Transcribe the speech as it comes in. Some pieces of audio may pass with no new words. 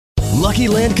Lucky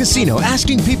Land Casino,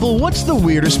 asking people, what's the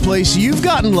weirdest place you've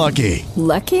gotten lucky?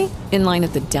 Lucky? In line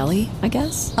at the deli, I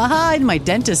guess? Aha, in my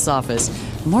dentist's office.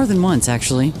 More than once,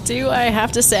 actually. Do I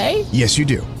have to say? Yes, you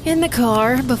do. In the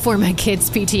car before my kids'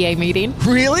 PTA meeting.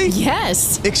 Really?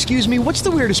 Yes. Excuse me, what's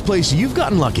the weirdest place you've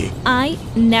gotten lucky? I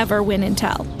never win and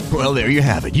tell. Well, there you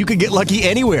have it. You can get lucky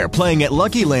anywhere, playing at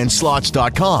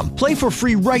LuckyLandSlots.com. Play for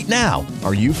free right now.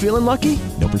 Are you feeling lucky?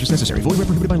 No purchase necessary. Void where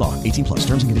prohibited by law. 18 plus.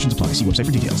 Terms and conditions apply. See website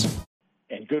for details.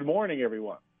 And good morning,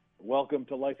 everyone. Welcome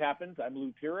to Life Happens. I'm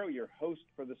Lou Piro, your host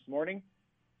for this morning,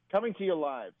 coming to you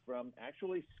live from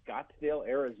actually Scottsdale,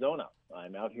 Arizona.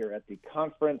 I'm out here at the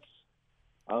conference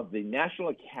of the National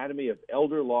Academy of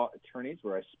Elder Law Attorneys,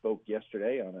 where I spoke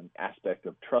yesterday on an aspect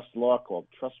of trust law called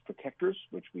Trust Protectors,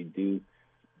 which we do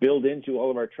build into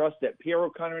all of our trusts at Pierre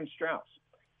O'Connor and Strauss.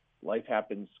 Life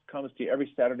Happens comes to you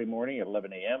every Saturday morning at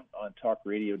 11 a.m. on Talk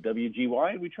Radio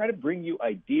WGY, and we try to bring you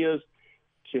ideas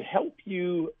to help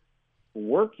you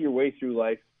work your way through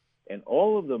life and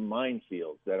all of the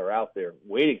minefields that are out there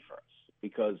waiting for us,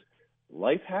 because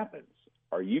life happens.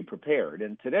 Are you prepared?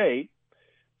 And today,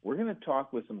 we're going to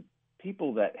talk with some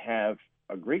people that have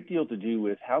a great deal to do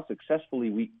with how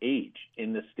successfully we age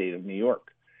in the state of New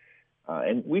York.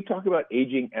 And we talk about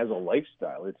aging as a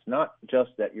lifestyle. It's not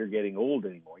just that you're getting old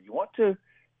anymore. You want to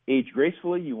age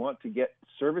gracefully. You want to get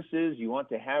services. You want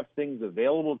to have things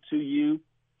available to you.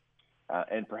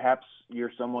 And perhaps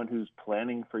you're someone who's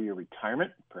planning for your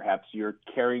retirement. Perhaps you're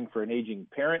caring for an aging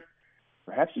parent.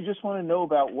 Perhaps you just want to know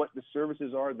about what the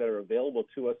services are that are available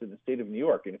to us in the state of New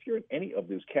York. And if you're in any of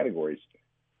those categories,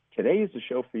 today is the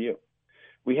show for you.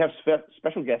 We have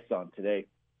special guests on today,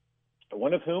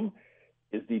 one of whom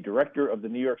is the director of the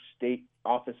New York State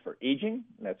Office for Aging,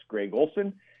 and that's Greg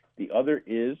Olson. The other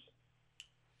is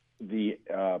the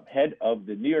head of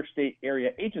the New York State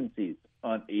Area Agencies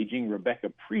on Aging,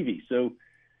 Rebecca Prevey. So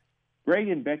Greg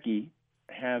and Becky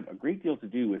have a great deal to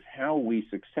do with how we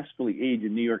successfully age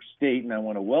in New York State, and I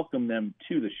want to welcome them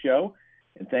to the show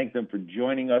and thank them for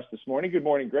joining us this morning. Good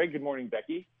morning, Greg. Good morning,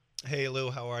 Becky. Hey, Lou.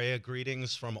 How are you?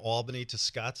 Greetings from Albany to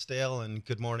Scottsdale, and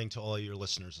good morning to all your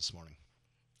listeners this morning.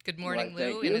 Good morning,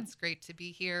 Lou, and it's great to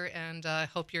be here, and I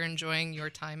hope you're enjoying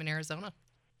your time in Arizona.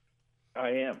 I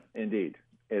am, indeed.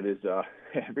 It is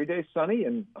every day sunny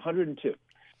and 102.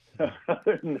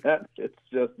 Other than that, it's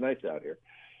just nice out here.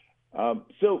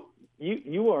 So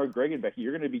you are, Greg and Becky,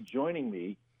 you're going to be joining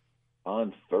me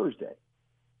on Thursday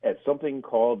at something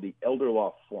called the Elder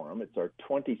Law Forum. It's our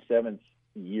 27th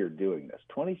year doing this,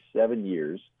 27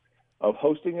 years of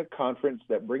hosting a conference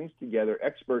that brings together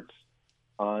experts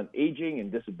on aging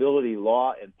and disability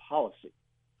law and policy.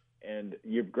 And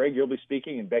Greg, you'll be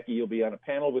speaking, and Becky, you'll be on a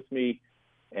panel with me.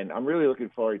 And I'm really looking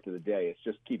forward to the day. It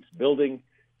just keeps building.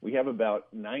 We have about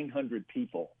 900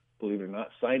 people, believe it or not,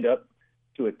 signed up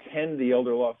to attend the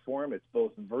Elder Law Forum. It's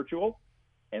both virtual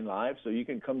and live, so you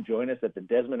can come join us at the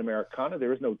Desmond Americana.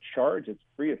 There is no charge. It's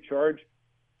free of charge.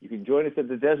 You can join us at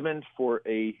the Desmond for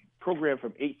a program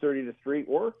from 8:30 to 3,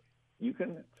 or you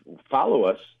can follow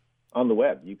us on the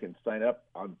web. You can sign up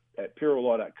at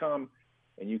PureLaw.com,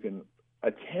 and you can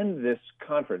attend this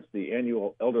conference, the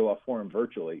annual Elder Law Forum,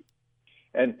 virtually.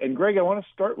 And Greg, I want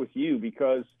to start with you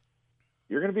because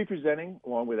you're going to be presenting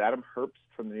along with Adam Herbst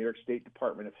from the New York State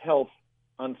Department of Health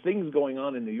on things going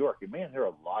on in New York. And man, there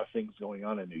are a lot of things going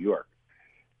on in New York.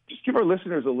 Just give our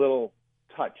listeners a little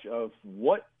touch of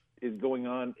what is going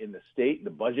on in the state, the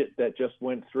budget that just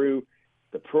went through,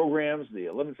 the programs, the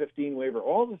 1115 waiver,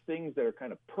 all the things that are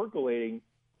kind of percolating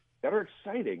that are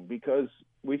exciting, because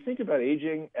we think about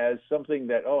aging as something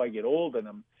that, I get old and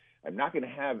I'm not going to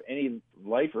have any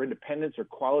life or independence or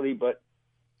quality, but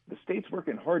the state's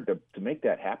working hard to make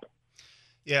that happen.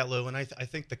 Yeah, Lou, and I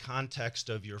think the context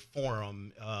of your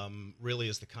forum really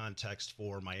is the context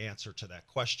for my answer to that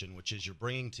question, which is you're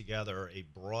bringing together a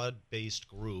broad-based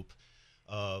group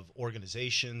of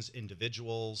organizations,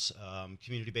 individuals,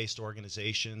 community-based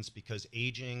organizations, because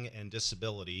aging and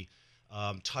disability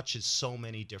touches so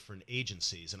many different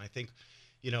agencies. And I think,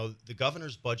 the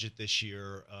governor's budget this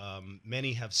year,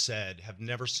 many have said, have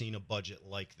never seen a budget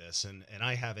like this, and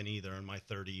I haven't either in my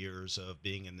 30 years of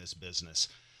being in this business.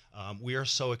 We are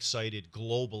so excited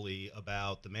globally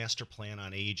about the Master Plan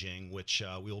on Aging, which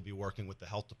we will be working with the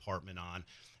Health Department on.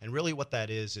 And really what that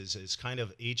is kind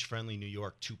of age-friendly New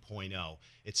York 2.0.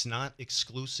 It's not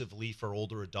exclusively for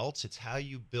older adults. It's how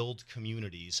you build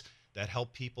communities that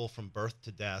help people from birth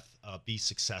to death be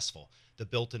successful. The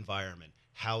built environment,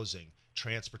 housing,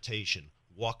 transportation,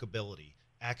 walkability,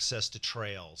 access to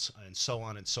trails, and so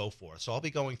on and so forth. So I'll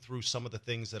be going through some of the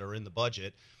things that are in the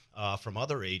budget from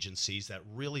other agencies that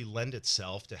really lend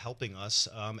itself to helping us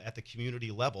at the community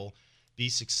level be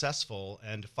successful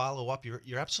and follow up.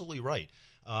 You're absolutely right.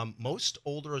 Most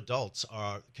older adults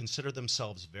consider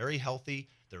themselves very healthy.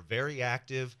 They're very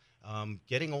active.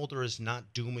 Getting older is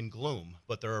not doom and gloom,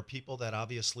 but there are people that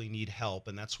obviously need help,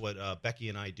 and that's what Becky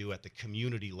and I do at the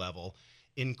community level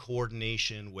in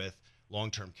coordination with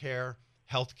long-term care,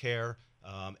 health care,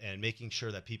 and making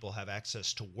sure that people have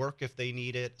access to work if they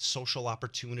need it, social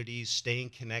opportunities,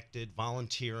 staying connected,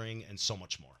 volunteering, and so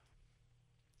much more.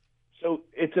 So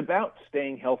it's about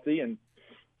staying healthy, and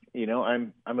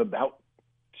I'm about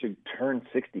to turn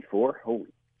 64. Holy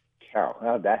cow,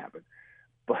 how did that happen?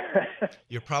 But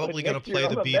you're probably going to play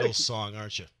the Beatles song,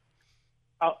 aren't you?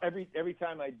 Every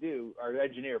time I do, our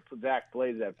engineer Zach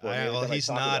plays that for me. Well,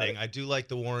 he's nodding. I do like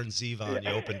the Warren Zevon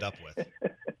you opened up with.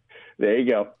 There you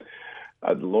go.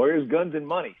 Lawyers, guns, and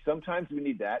money. Sometimes we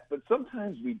need that, but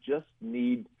sometimes we just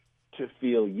need to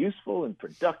feel useful and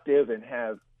productive and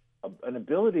have an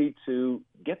ability to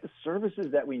get the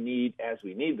services that we need as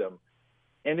we need them.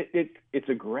 And it's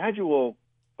a gradual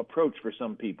approach for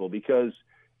some people, because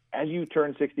as you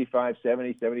turn 65,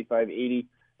 70, 75, 80,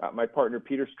 my partner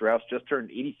Peter Strauss just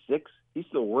turned 86. He's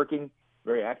still working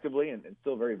very actively and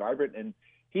still very vibrant. And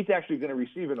he's actually going to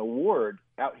receive an award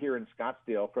out here in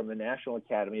Scottsdale from the National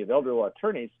Academy of Elder Law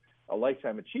Attorneys, a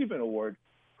Lifetime Achievement Award,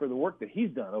 for the work that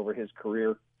he's done over his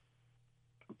career.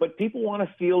 But people want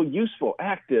to feel useful,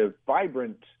 active,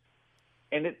 vibrant,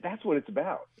 and that's what it's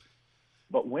about.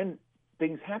 But when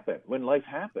things happen, when life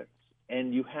happens,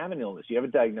 and you have an illness, you have a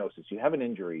diagnosis, you have an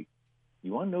injury,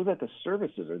 you want to know that the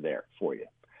services are there for you.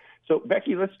 So,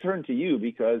 Becky, let's turn to you,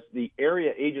 because the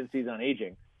area agencies on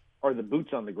aging are the boots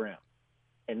on the ground,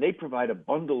 and they provide a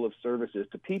bundle of services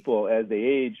to people as they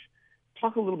age.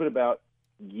 Talk a little bit about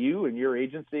you and your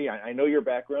agency. I know your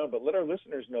background, but let our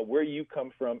listeners know where you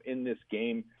come from in this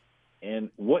game and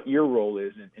what your role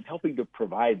is in helping to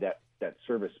provide that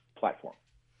service platform.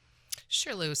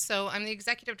 Sure, Lou. So I'm the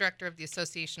executive director of the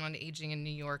Association on Aging in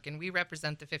New York, and we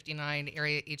represent the 59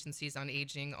 area agencies on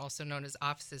aging, also known as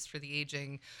offices for the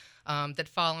aging, that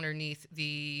fall underneath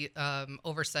the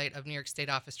oversight of New York State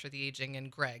Office for the Aging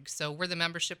and Greg. So we're the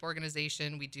membership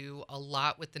organization. We do a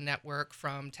lot with the network,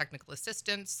 from technical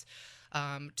assistance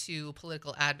to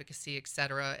political advocacy, et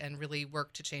cetera, and really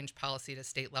work to change policy at a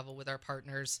state level with our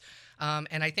partners.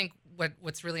 And I think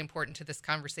what's really important to this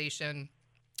conversation,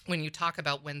 when you talk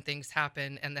about when things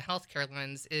happen and the healthcare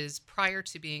lens, is prior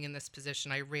to being in this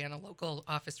position, I ran a local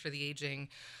office for the aging,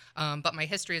 but my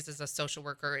history is as a social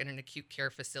worker in an acute care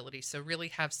facility. So really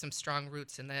have some strong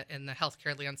roots in the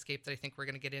healthcare landscape that I think we're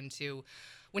going to get into.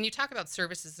 When you talk about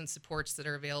services and supports that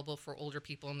are available for older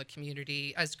people in the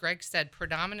community, as Greg said,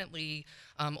 predominantly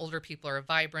older people are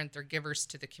vibrant. They're givers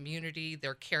to the community.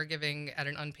 Their caregiving at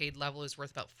an unpaid level is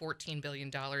worth about $14 billion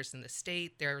in the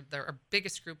state. They're our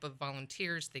biggest group of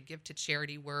volunteers. They give to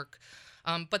charity work.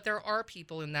 But there are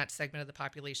people in that segment of the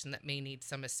population that may need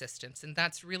some assistance. And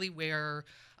that's really where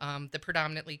the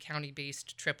predominantly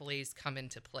county-based AAAs come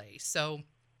into play. So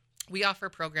we offer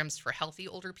programs for healthy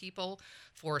older people,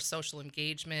 for social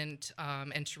engagement,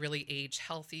 and to really age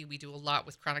healthy. We do a lot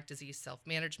with chronic disease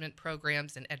self-management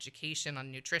programs and education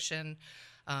on nutrition,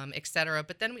 et cetera.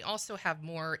 But then we also have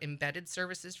more embedded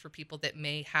services for people that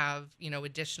may have,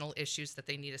 additional issues that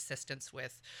they need assistance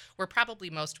with. We're probably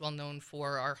most well known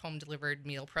for our home delivered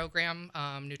meal program,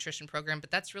 nutrition program,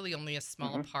 but that's really only a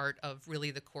small part of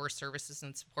really the core services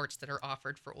and supports that are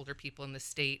offered for older people in the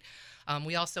state.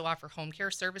 We also offer home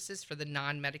care services for the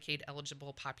non-Medicaid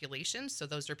eligible population. So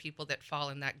those are people that fall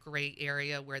in that gray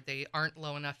area where they aren't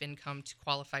low enough income to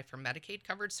qualify for Medicaid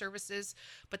covered services,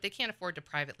 but they can't afford to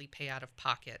privately pay out of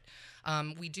pocket.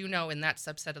 We do know in that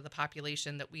subset of the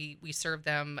population that we serve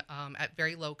them at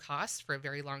very low cost for a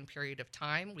very long period of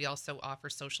time. We also offer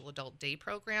social adult day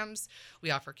programs.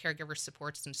 We offer caregiver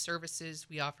supports and services.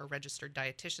 We offer registered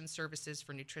dietitian services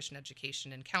for nutrition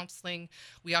education and counseling.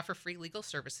 We offer free legal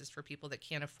services for people that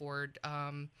can't afford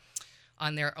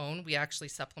on their own. We actually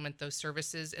supplement those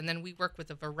services. And then we work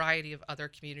with a variety of other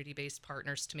community-based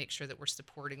partners to make sure that we're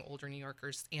supporting older New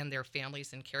Yorkers and their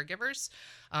families and caregivers.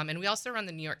 And we also run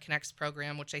the New York Connects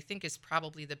program, which I think is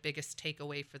probably the biggest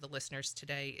takeaway for the listeners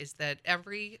today, is that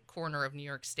every corner of New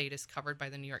York State is covered by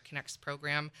the New York Connects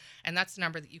program. And that's the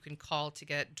number that you can call to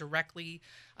get directly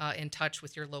in touch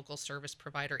with your local service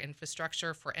provider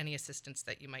infrastructure for any assistance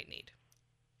that you might need.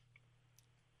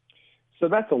 So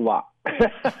that's a lot.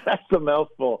 That's a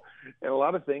mouthful, and a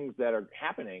lot of things that are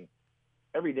happening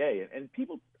every day. And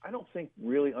people, I don't think,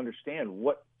 really understand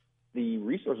what the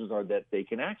resources are that they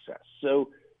can access. So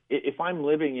if I'm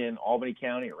living in Albany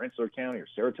County or Rensselaer County or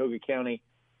Saratoga County,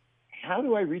 how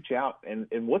do I reach out and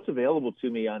what's available to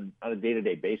me on a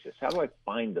day-to-day basis? How do I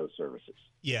find those services?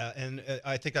 Yeah, and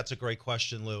I think that's a great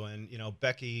question, Lou. And,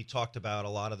 Becky talked about a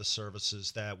lot of the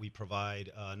services that we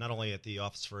provide, not only at the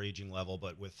Office for Aging level,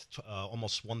 but with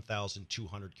almost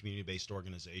 1,200 community-based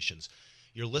organizations.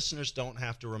 Your listeners don't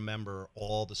have to remember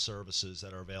all the services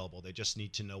that are available. They just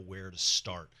need to know where to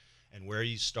start. And where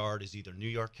you start is either New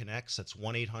York Connects, that's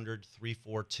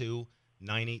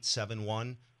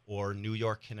 1-800-342-9871, or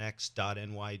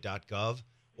newyorkconnects.ny.gov,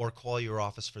 or call your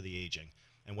Office for the Aging.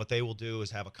 And what they will do is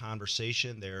have a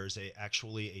conversation. There's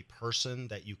actually a person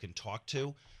that you can talk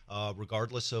to,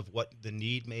 regardless of what the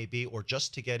need may be, or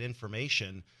just to get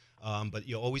information. But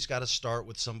you always got to start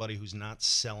with somebody who's not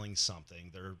selling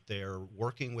something. They're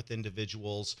working with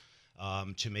individuals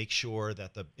to make sure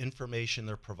that the information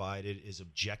they're provided is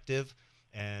objective,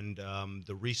 and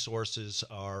the resources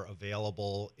are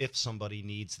available if somebody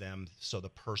needs them, so the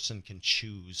person can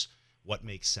choose what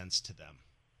makes sense to them.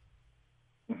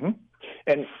 Mm-hmm.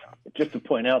 And just to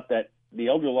point out that the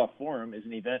Elder Law Forum is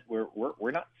an event where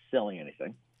we're not selling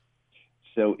anything.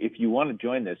 So if you want to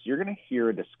join this, you're going to hear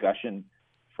a discussion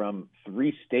from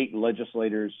 3 state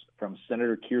legislators, from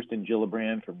Senator Kirsten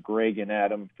Gillibrand, from Greg and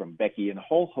Adam, from Becky, and a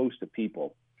whole host of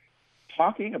people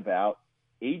talking about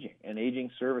aging and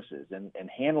aging services and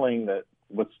handling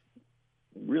what's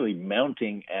really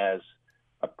mounting as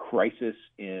a crisis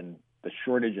in the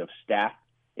shortage of staff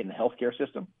in the healthcare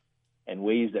system and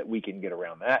ways that we can get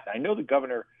around that. I know the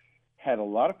governor had a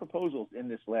lot of proposals in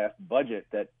this last budget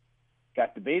that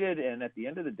got debated and at the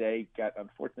end of the day got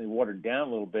unfortunately watered down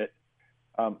a little bit.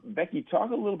 Becky, talk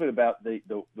a little bit about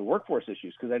the workforce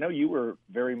issues, because I know you were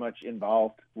very much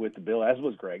involved with the bill, as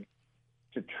was Greg,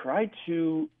 to try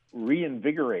to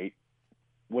reinvigorate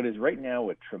what is right now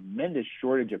a tremendous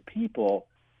shortage of people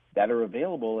that are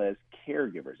available as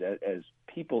caregivers, as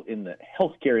people in the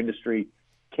healthcare industry,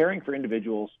 caring for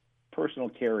individuals, personal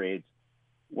care aides.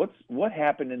 What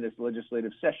happened in this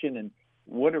legislative session, and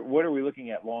what are we looking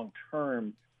at long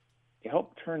term to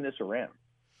help turn this around?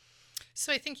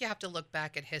 So I think you have to look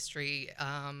back at history,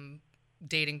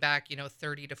 dating back,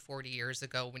 30 to 40 years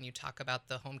ago when you talk about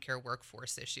the home care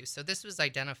workforce issue. So this was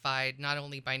identified not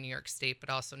only by New York State, but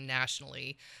also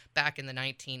nationally back in the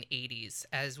 1980s.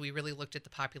 As we really looked at the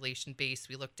population base,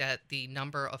 we looked at the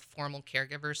number of formal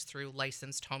caregivers through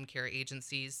licensed home care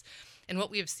agencies. And what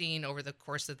we have seen over the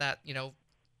course of that,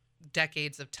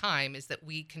 decades of time is that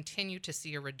we continue to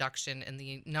see a reduction in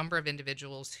the number of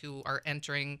individuals who are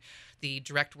entering the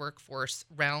direct workforce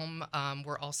realm.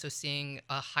 We're also seeing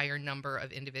a higher number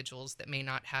of individuals that may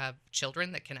not have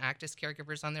children that can act as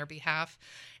caregivers on their behalf.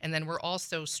 And then we're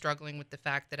also struggling with the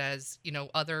fact that as,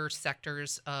 other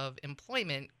sectors of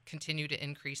employment continue to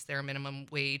increase their minimum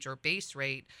wage or base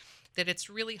rate, that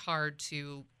it's really hard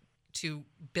to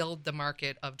build the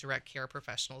market of direct care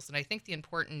professionals. And I think the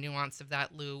important nuance of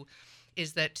that, Lou,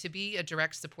 is that to be a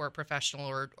direct support professional,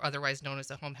 or otherwise known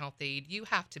as a home health aide, you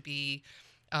have to be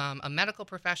a medical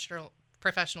professional,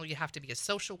 you have to be a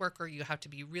social worker, you have to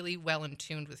be really well in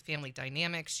tune with family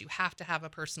dynamics, you have to have a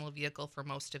personal vehicle for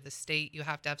most of the state, you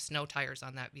have to have snow tires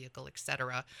on that vehicle,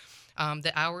 etc.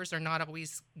 The hours are not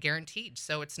always guaranteed,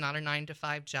 so it's not a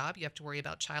 9-to-5 job. You have to worry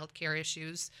about childcare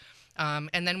issues.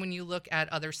 And then when you look at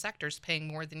other sectors paying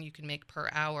more than you can make per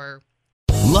hour.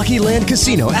 Lucky Land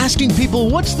Casino, asking people,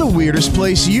 what's the weirdest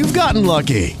place you've gotten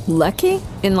lucky? Lucky?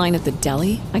 In line at the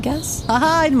deli, I guess?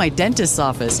 Aha, in my dentist's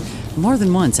office. More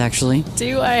than once, actually.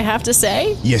 Do I have to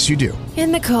say? Yes, you do.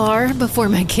 In the car before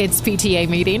my kids' PTA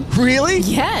meeting. Really?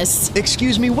 Yes.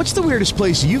 Excuse me, what's the weirdest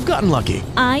place you've gotten lucky?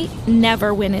 I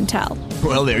never win and tell.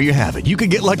 Well, there you have it. You can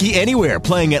get lucky anywhere,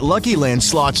 playing at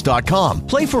LuckyLandSlots.com.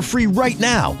 Play for free right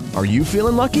now. Are you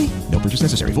feeling lucky? No purchase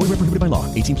necessary. Void where prohibited by law.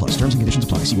 18+. Terms and conditions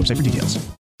apply. See website for details.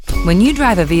 When you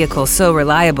drive a vehicle so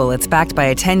reliable it's backed by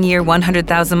a 10-year,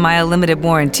 100,000-mile limited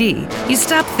warranty, you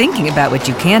stop thinking about what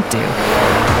you can't do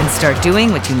and start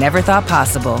doing what you never thought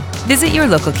possible. Visit your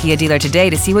local Kia dealer today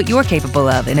to see what you're capable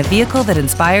of in a vehicle that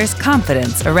inspires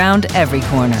confidence around every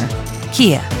corner.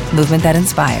 Kia, movement that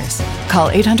inspires. Call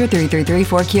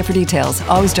 800-333-4KIA for details.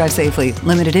 Always drive safely.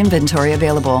 Limited inventory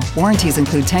available. Warranties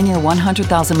include 10-year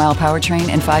 100,000-mile powertrain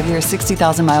and 5-year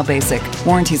 60,000-mile basic.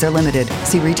 Warranties are limited.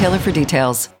 See retailer for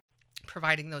details.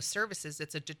 providing those services,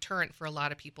 it's a deterrent for a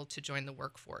lot of people to join the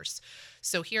workforce.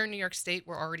 So here in New York State,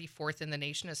 we're already fourth in the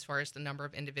nation as far as the number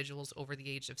of individuals over the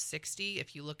age of 60.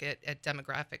 If you look at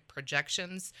demographic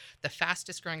projections, the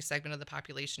fastest growing segment of the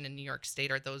population in New York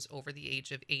State are those over the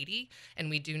age of 80. And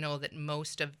we do know that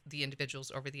most of the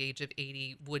individuals over the age of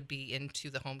 80 would be into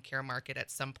the home care market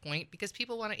at some point because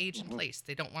people want to age in place.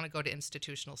 They don't want to go to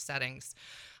institutional settings.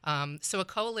 So a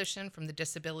coalition from the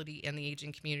disability and the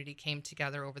aging community came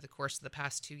together over the course of the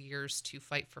past 2 years to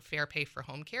fight for fair pay for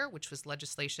home care, which was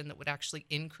legislation that would actually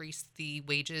increase the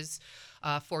wages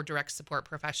for direct support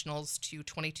professionals to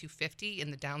 $22.50 in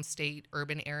the downstate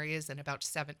urban areas and about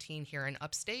 $17 here in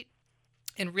upstate.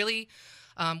 And really,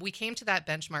 we came to that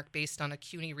benchmark based on a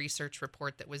CUNY research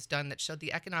report that was done that showed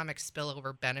the economic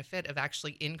spillover benefit of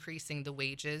actually increasing the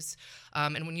wages.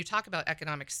 And when you talk about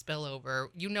economic spillover,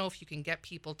 you know if you can get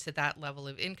people to that level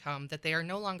of income that they are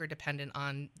no longer dependent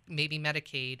on maybe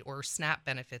Medicaid or SNAP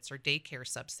benefits or daycare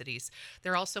subsidies.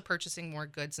 They're also purchasing more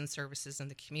goods and services in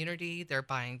the community. They're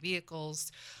buying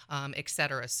vehicles, et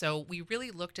cetera. So we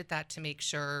really looked at that to make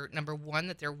sure, number one,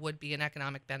 that there would be an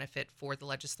economic benefit for the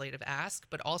legislative ask,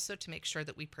 but also to make sure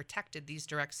that we protected these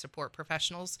direct support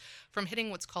professionals from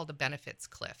hitting what's called a benefits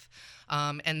cliff.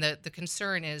 And the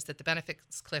concern is that the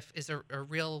benefits cliff is a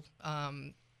real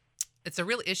it's a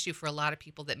real issue for a lot of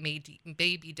people that may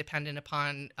be dependent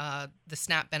upon the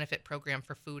SNAP benefit program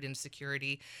for food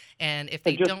insecurity. And if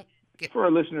they don't get... For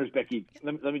our listeners, Becky,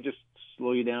 let me just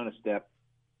slow you down a step.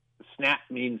 SNAP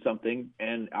means something,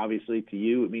 and obviously to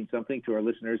you it means something. To our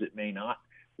listeners, it may not.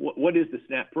 What is the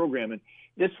SNAP program? And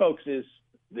this, folks, is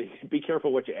be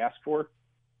careful what you ask for,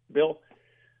 Bill.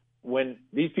 When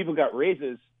these people got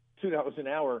raises, $2 an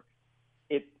hour,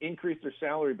 it increased their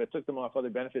salary but took them off other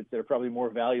benefits that are probably more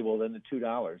valuable than the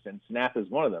 $2, and SNAP is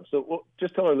one of them. So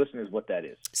just tell our listeners what that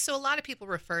is. So a lot of people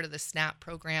refer to the SNAP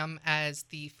program as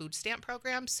the food stamp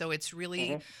program. So it's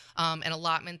really an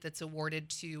allotment that's awarded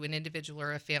to an individual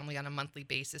or a family on a monthly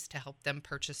basis to help them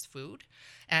purchase food.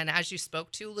 And as you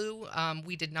spoke to, Lou,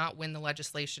 we did not win the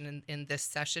legislation in this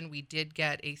session. We did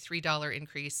get a $3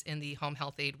 increase in the home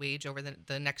health aid wage over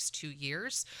the next 2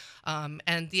 years.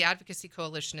 And the Advocacy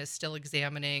Coalition is still examining,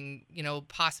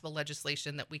 possible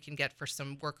legislation that we can get for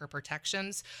some worker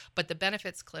protections. But the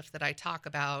benefits cliff that I talk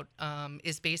about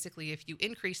is basically if you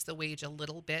increase the wage a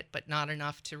little bit, but not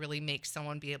enough to really make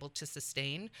someone be able to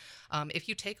sustain. If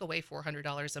you take away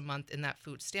 $400 a month in that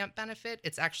food stamp benefit,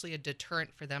 it's actually a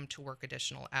deterrent for them to work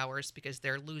additional hours because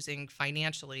they're losing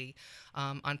financially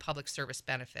on public service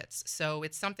benefits. So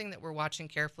it's something that we're watching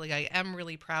carefully. I am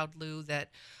really proud, Lou, that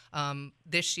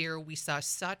this year we saw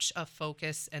such a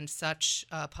focus and such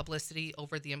publicity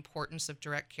over the importance of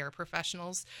direct care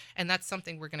professionals, and that's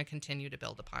something we're going to continue to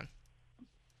build upon.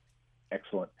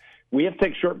 Excellent. We have to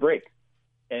take a short break,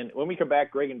 and when we come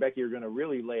back, Greg and Becky are going to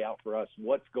really lay out for us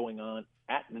what's going on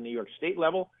at the New York State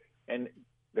level, and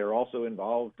they're also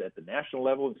involved at the national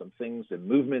level in some things and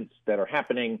movements that are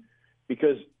happening,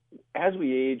 because as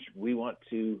we age, we want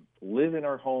to live in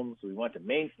our homes, we want to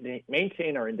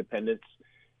maintain our independence,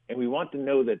 and we want to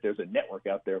know that there's a network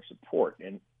out there of support.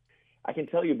 And I can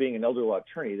tell you, being an elder law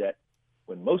attorney, that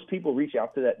when most people reach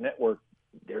out to that network,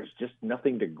 there's just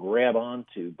nothing to grab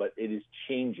onto, but it is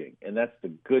changing, and that's the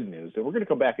good news. And we're going to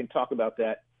come back and talk about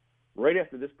that right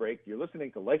after this break. You're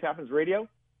listening to Life Happens Radio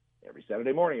every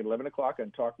Saturday morning at 11 o'clock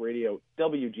on Talk Radio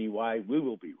WGY. We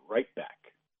will be right back.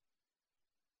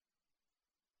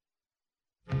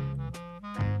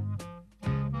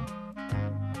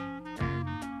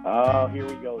 Oh, here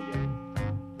we go again.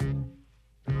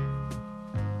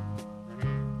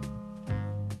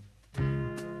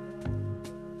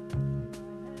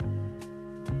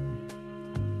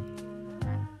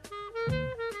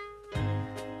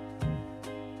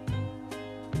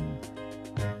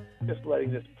 Just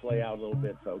letting this play out a little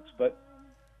bit, folks. But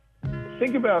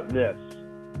think about this.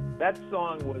 That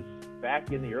song was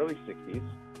back in the early 60s.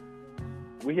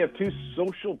 We have two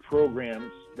social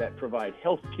programs that provide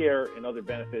health care and other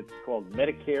benefits called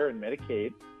Medicare and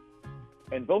Medicaid.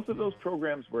 And both of those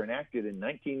programs were enacted in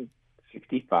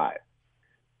 1965,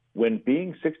 when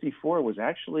being 64 was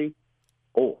actually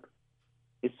old.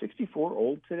 Is 64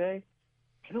 old today?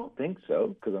 I don't think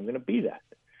so, because I'm going to be that.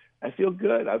 I feel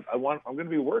good. I'm going to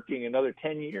be working another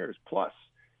 10 years plus.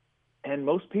 And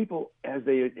most people, as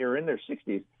they are in their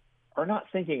 60s, are not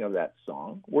thinking of that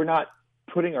song. We're not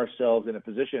putting ourselves in a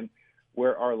position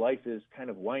where our life is kind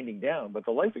of winding down. But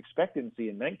the life expectancy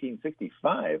in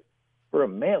 1965 for a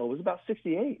male was about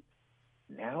 68.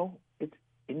 Now it's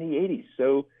in the 80s.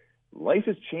 So life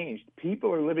has changed.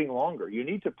 People are living longer. You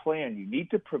need to plan. You need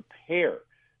to prepare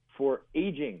for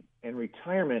aging and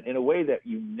retirement in a way that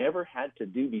you never had to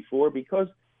do before because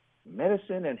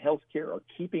medicine and healthcare are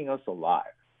keeping us alive.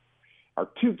 Our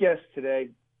two guests today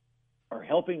are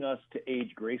helping us to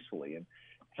age gracefully and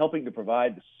helping to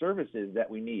provide the services that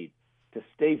we need to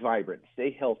stay vibrant,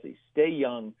 stay healthy, stay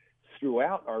young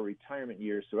throughout our retirement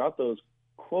years, throughout those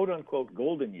quote-unquote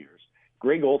golden years.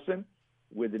 Greg Olson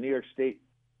with the New York State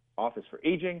Office for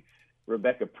Aging,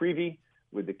 Rebecca Prevey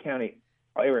with the County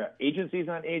Area Agencies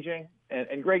on Aging.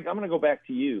 And Greg, I'm going to go back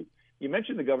to you. You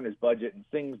mentioned the governor's budget and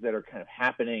things that are kind of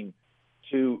happening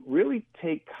to really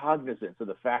take cognizance of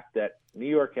the fact that New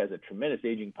York has a tremendous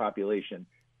aging population,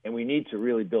 and we need to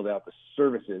really build out the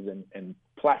services and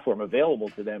platform available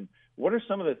to them. What are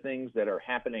some of the things that are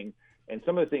happening and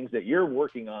some of the things that you're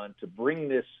working on to bring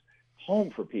this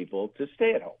home for people to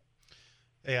stay at home?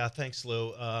 Yeah, thanks,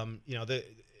 Lou.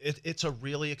 It's a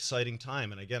really exciting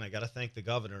time. And again, I got to thank the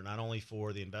governor, not only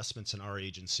for the investments in our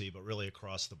agency, but really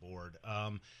across the board.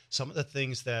 Some of the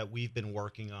things that we've been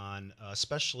working on,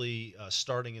 especially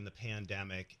starting in the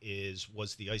pandemic,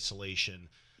 was the isolation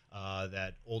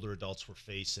that older adults were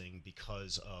facing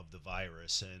because of the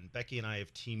virus. And Becky and I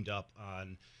have teamed up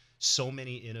on so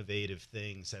many innovative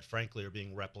things that frankly are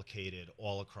being replicated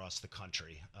all across the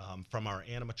country. From our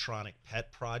animatronic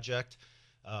pet project,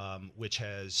 which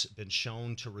has been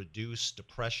shown to reduce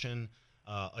depression,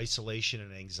 isolation,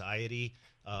 and anxiety,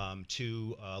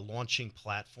 to launching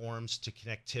platforms to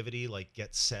connectivity like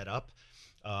Get Set Up,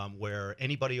 where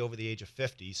anybody over the age of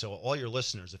 50, so all your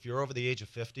listeners, if you're over the age of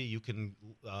 50, you can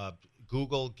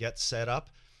Google Get Set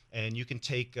Up, and you can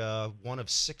take one of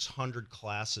 600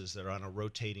 classes that are on a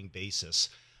rotating basis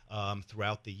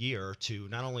throughout the year to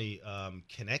not only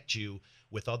connect you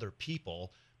with other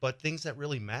people, but things that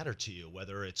really matter to you,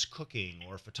 whether it's cooking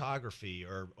or photography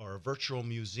or a virtual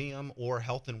museum or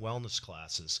health and wellness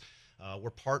classes. We're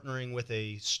partnering with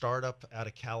a startup out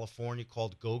of California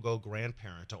called GoGo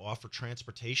Grandparent to offer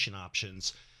transportation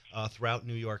options throughout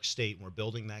New York State. And we're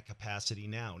building that capacity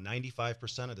now.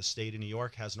 95% of the state of New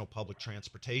York has no public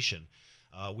transportation.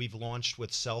 We've launched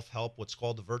with Self-Help what's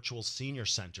called the Virtual Senior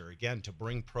Center, again, to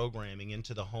bring programming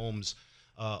into the homes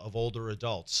of older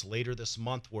adults. Later this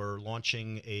month, we're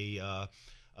launching a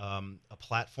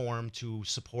platform to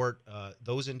support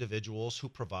those individuals who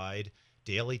provide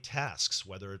daily tasks,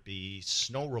 whether it be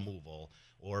snow removal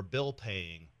or bill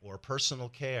paying or personal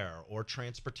care or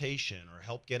transportation or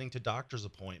help getting to doctor's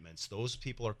appointments. Those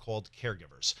people are called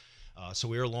caregivers. So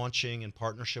we are launching in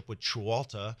partnership with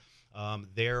Trualta.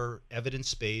 They're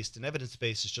evidence-based, and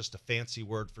evidence-based is just a fancy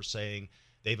word for saying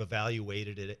they've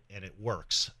evaluated it and it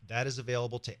works. That is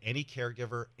available to any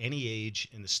caregiver, any age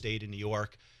in the state of New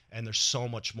York. And there's so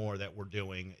much more that we're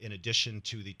doing in addition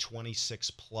to the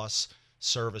 26 plus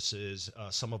services,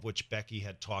 some of which Becky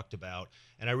had talked about.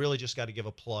 And I really just got to give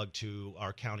a plug to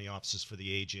our county offices for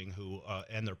the aging who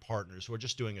and their partners who are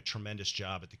just doing a tremendous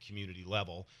job at the community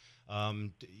level.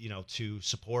 To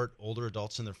support older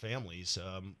adults and their families.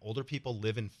 Older people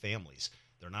live in families.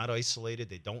 They're not isolated.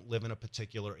 They don't live in a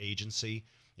particular agency.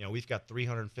 We've got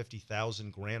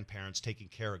 350,000 grandparents taking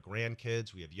care of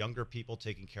grandkids. We have younger people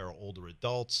taking care of older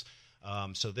adults.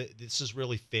 So this is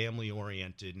really family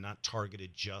oriented, not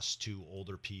targeted just to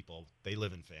older people. They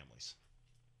live in families.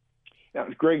 Now,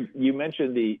 Greg, you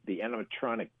mentioned the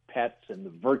animatronic pets and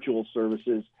the virtual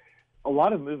services. A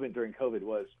lot of movement during COVID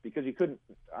was because you couldn't,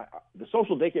 the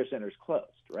social daycare centers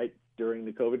closed, right, during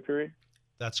the COVID period?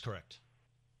 That's correct.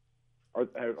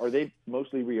 Are they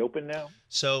mostly reopened now?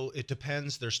 So it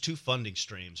depends. There's two funding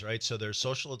streams, right? So there's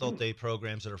social adult day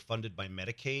programs that are funded by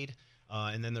Medicaid,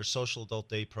 and then there's social adult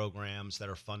day programs that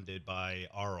are funded by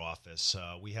our office.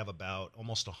 We have about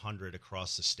almost 100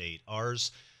 across the state.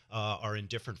 Ours are in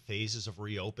different phases of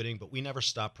reopening, but we never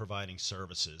stop providing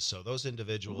services. So those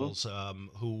individuals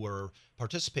who were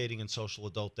participating in social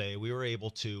adult day, we were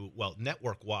able to,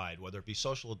 network-wide, whether it be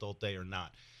social adult day or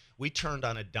not, we turned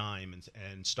on a dime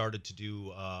and started to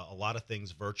do a lot of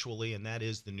things virtually, and that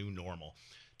is the new normal.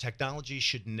 Technology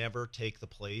should never take the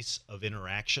place of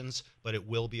interactions, but it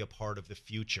will be a part of the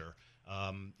future.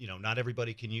 Not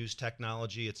everybody can use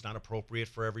technology. It's not appropriate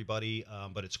for everybody,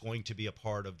 but it's going to be a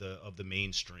part of the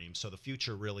mainstream. So the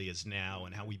future really is now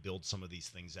and how we build some of these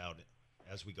things out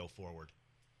as we go forward.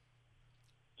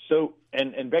 So,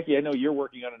 and Becky, I know you're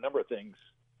working on a number of things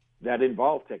that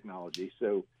involve technology.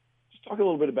 So just talk a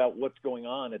little bit about what's going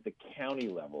on at the county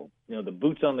level, the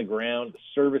boots on the ground, the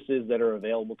services that are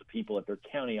available to people at their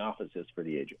county offices for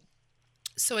the aging.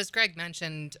 So as Greg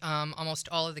mentioned, almost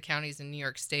all of the counties in New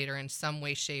York State are in some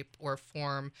way, shape, or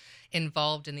form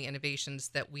involved in the innovations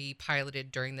that we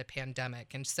piloted during the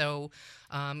pandemic. And so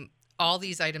all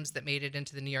these items that made it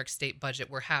into the New York State budget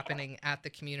were happening at the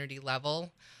community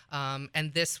level.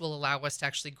 And this will allow us to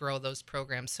actually grow those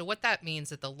programs. So what that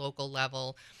means at the local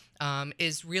level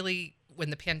is really when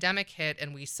the pandemic hit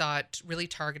and we saw it really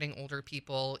targeting older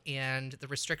people and the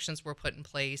restrictions were put in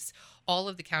place, all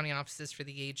of the county offices for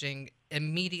the aging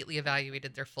immediately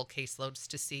evaluated their full caseloads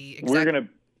to see exactly.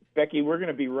 Becky, we're going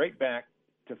to be right back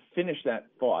to finish that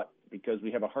thought because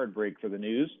we have a hard break for the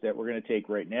news that we're going to take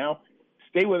right now.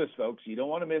 Stay with us, folks. You don't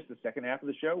want to miss the second half of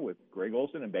the show with Greg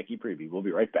Olson and Becky Prevey. We'll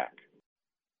be right back.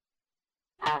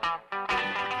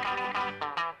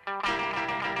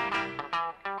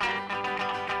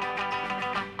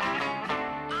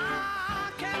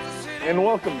 And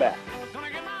welcome back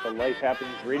to Life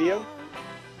Happens Radio.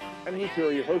 I'm Heath Hero,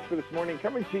 your host for this morning,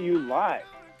 coming to you live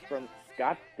from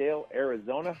Scottsdale,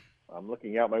 Arizona. I'm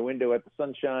looking out my window at the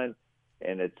sunshine,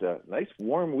 and it's a nice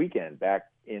warm weekend back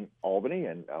in Albany,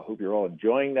 and I hope you're all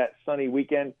enjoying that sunny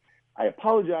weekend. I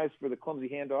apologize for the clumsy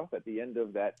handoff at the end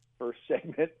of that first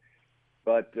segment,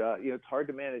 but it's hard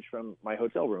to manage from my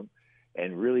hotel room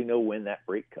and really know when that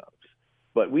break comes.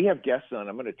 But we have guests on.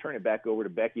 I'm going to turn it back over to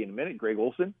Becky in a minute. Greg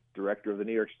Olson, director of the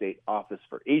New York State Office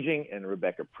for Aging, and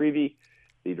Rebecca Prevey,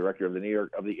 the director of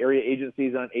the Area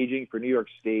Agencies on Aging for New York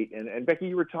State. And Becky,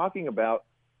 you were talking about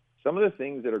some of the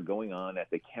things that are going on at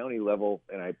the county level,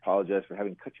 and I apologize for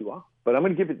having cut you off. But I'm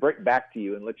going to give it right back to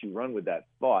you and let you run with that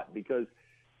thought, because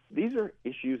these are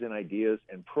issues and ideas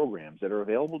and programs that are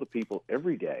available to people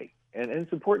every day, and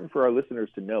it's important for our listeners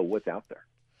to know what's out there.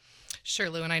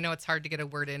 Sure, Lou, and I know it's hard to get a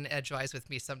word in edgewise with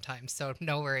me sometimes, so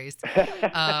no worries.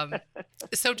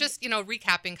 So just,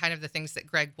 recapping kind of the things that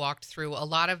Greg walked through, a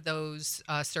lot of those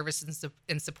services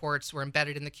and supports were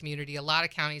embedded in the community. A lot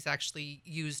of counties actually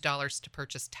use dollars to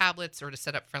purchase tablets or to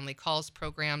set up friendly calls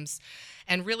programs.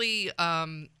 And really,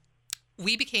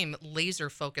 we became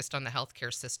laser focused on the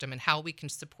healthcare system and how we can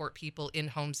support people in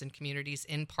homes and communities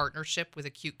in partnership with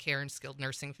acute care and skilled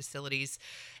nursing facilities.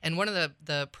 And one of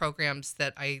the programs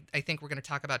that I think we're going to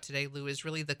talk about today, Lou, is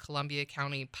really the Columbia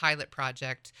County pilot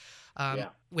project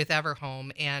with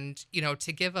Everhome. And,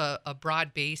 to give a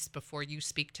broad base before you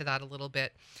speak to that a little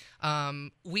bit,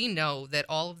 we know that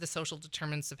all of the social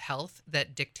determinants of health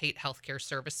that dictate healthcare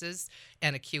services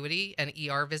and acuity and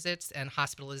ER visits and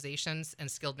hospitalizations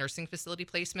and skilled nursing facility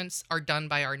placements are done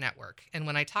by our network. And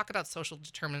when I talk about social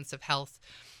determinants of health,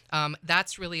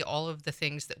 that's really all of the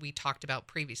things that we talked about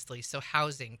previously. So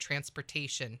housing,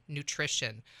 transportation,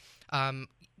 nutrition,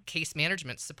 case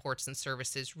management supports and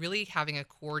services, really having a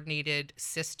coordinated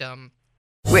system.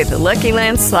 With the Lucky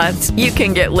Land Slots, you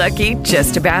can get lucky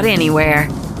just about anywhere.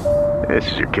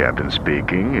 This is your captain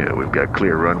speaking. We've got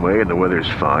clear runway and the weather's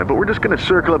fine, but we're just going to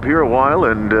circle up here a while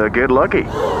and get lucky.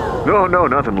 No,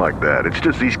 nothing like that. It's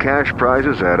just these cash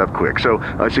prizes add up quick. So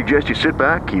I suggest you sit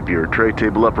back, keep your tray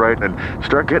table upright, and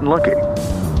start getting lucky.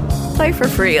 Play for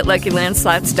free at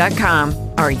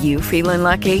LuckyLandSlots.com. Are you feeling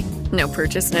lucky? No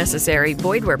purchase necessary.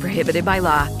 Void where prohibited by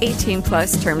law.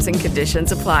 18+ terms and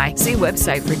conditions apply. See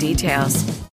website for details.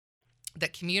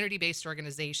 That community-based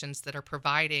organizations that are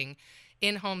providing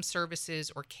in-home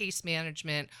services or case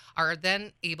management are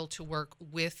then able to work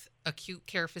with acute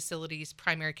care facilities,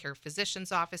 primary care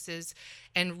physicians' offices,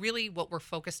 and really what we're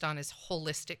focused on is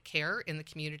holistic care in the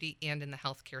community and in the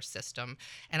healthcare system.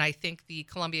 And I think the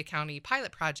Columbia County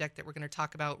pilot project that we're going to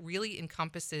talk about really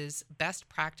encompasses best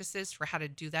practices for how to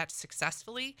do that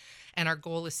successfully. And our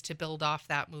goal is to build off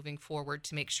that moving forward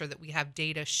to make sure that we have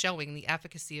data showing the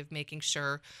efficacy of making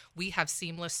sure we have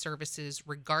seamless services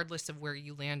regardless of where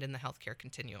you land in the healthcare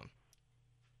continuum.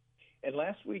 And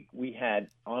last week we had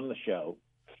on the show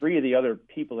 3 of the other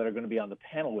people that are going to be on the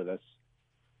panel with us.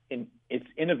 It's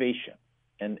innovation.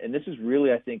 And this is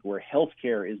really, I think, where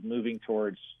healthcare is moving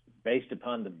towards based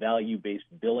upon the value-based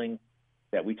billing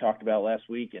that we talked about last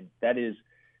week. And that is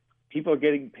people are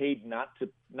getting paid not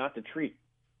to treat.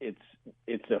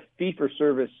 It's a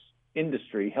fee-for-service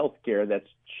industry, healthcare, that's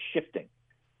shifting.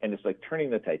 And it's like turning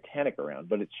the Titanic around,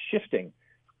 but it's shifting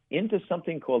into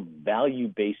something called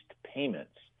value-based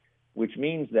payments, which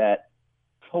means that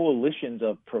coalitions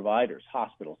of providers,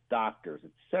 hospitals, doctors,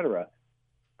 et cetera,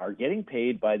 are getting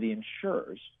paid by the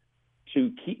insurers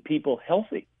to keep people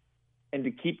healthy and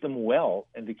to keep them well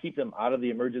and to keep them out of the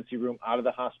emergency room, out of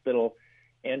the hospital,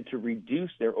 and to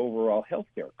reduce their overall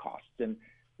healthcare costs. And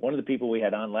one of the people we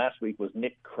had on last week was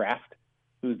Nick Kraft,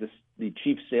 who's the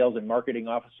Chief Sales and Marketing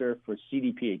Officer for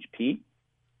CDPHP,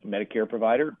 a Medicare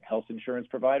provider, health insurance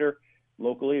provider,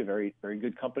 locally, a very, very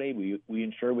good company. We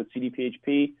insure with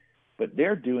CDPHP. But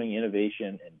they're doing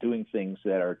innovation and doing things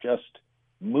that are just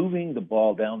moving the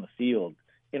ball down the field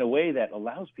in a way that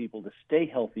allows people to stay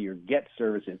healthier, get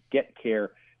services, get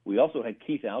care, We also had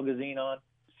Keith Algazine on,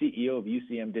 CEO of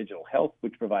UCM Digital Health,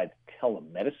 which provides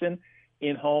telemedicine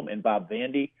in-home, and Bob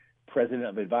Vandy, president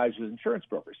of Advisors Insurance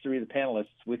Brokers, three of the panelists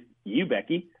with you,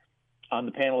 Becky, on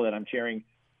the panel that I'm chairing.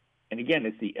 And again,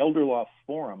 it's the Elder Law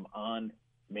Forum on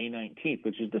May 19th,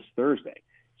 which is this Thursday.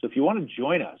 So if you want to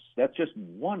join us, that's just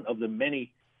one of the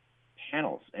many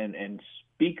panels and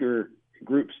speaker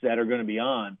groups that are going to be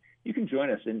on. You can join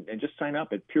us and just sign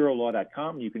up at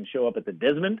purolaw.com. You can show up at the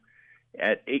Desmond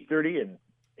at 8:30 and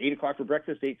 8 o'clock for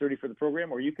breakfast, 8:30 for the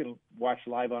program, or you can watch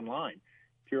live online,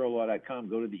 purolaw.com.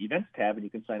 Go to the events tab and you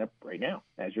can sign up right now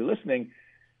as you're listening.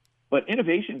 But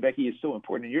innovation, Becky, is so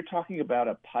important. And you're talking about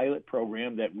a pilot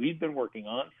program that we've been working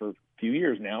on for a few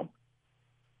years now,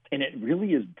 and it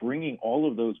really is bringing all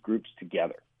of those groups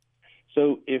together.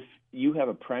 So if you have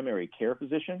a primary care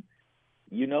physician,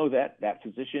 you know that that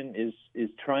physician is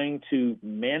trying to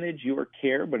manage your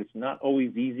care, but it's not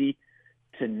always easy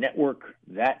to network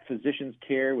that physician's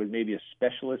care with maybe a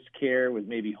specialist care, with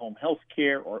maybe home health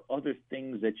care or other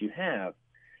things that you have.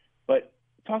 But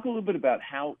talk a little bit about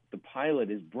how the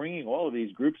pilot is bringing all of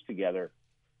these groups together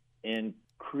and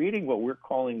creating what we're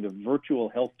calling the virtual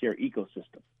healthcare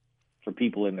ecosystem for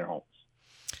people in their homes.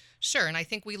 Sure. And I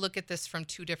think we look at this from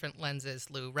two different lenses,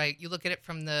 Lou, right? You look at it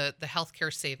from the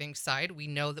healthcare savings side. We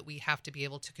know that we have to be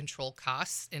able to control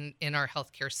costs in our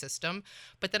healthcare system,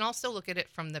 but then also look at it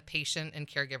from the patient and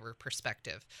caregiver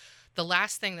perspective. The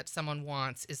last thing that someone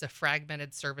wants is a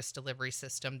fragmented service delivery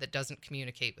system that doesn't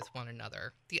communicate with one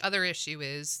another. The other issue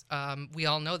is, we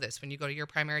all know this, when you go to your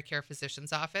primary care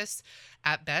physician's office,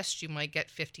 at best, you might get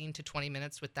 15 to 20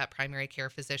 minutes with that primary care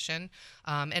physician.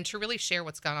 And to really share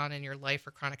what's gone on in your life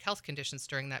or chronic health conditions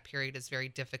during that period is very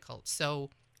difficult. So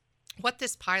what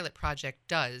this pilot project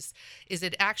does is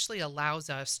it actually allows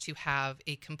us to have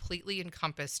a completely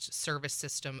encompassed service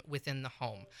system within the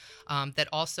home that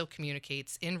also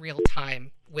communicates in real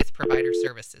time with provider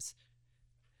services.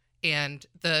 And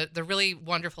the really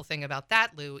wonderful thing about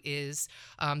that, Lou, is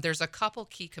there's a couple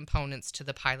key components to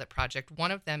the pilot project. One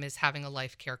of them is having a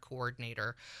life care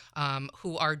coordinator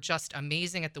who are just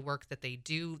amazing at the work that they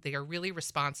do. They are really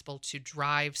responsible to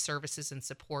drive services and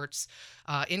supports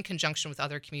in conjunction with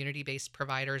other community-based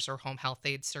providers or home health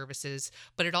aid services.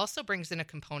 But it also brings in a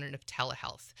component of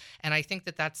telehealth. And I think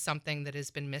that that's something that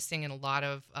has been missing in a lot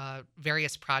of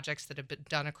various projects that have been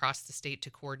done across the state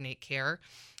to coordinate care.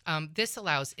 This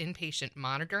allows inpatient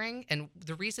monitoring, and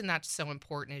the reason that's so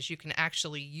important is you can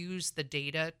actually use the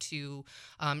data to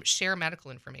share medical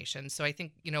information. So I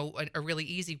think, a really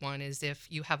easy one is if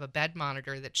you have a bed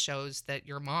monitor that shows that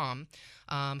your mom,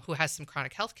 who has some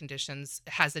chronic health conditions,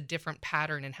 has a different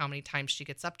pattern in how many times she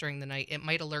gets up during the night, it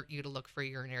might alert you to look for a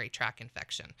urinary tract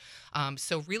infection.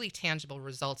 So really tangible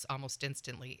results almost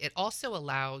instantly. It also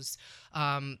allows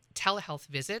telehealth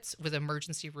visits with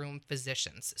emergency room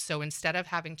physicians. So instead of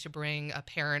having to bring a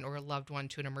parent or a loved one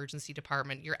to an emergency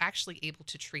department, you're actually able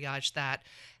to triage that,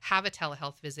 have a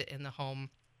telehealth visit in the home,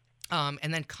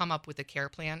 and then come up with a care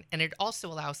plan. And it also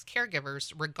allows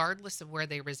caregivers, regardless of where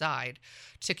they reside,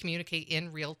 to communicate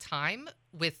in real time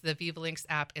with the VivaLinks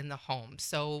app in the home.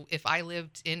 So if I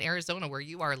lived in Arizona, where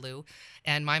you are, Lou,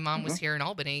 and my mom was here in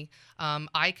Albany,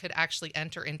 I could actually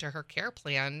enter into her care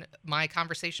plan my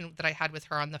conversation that I had with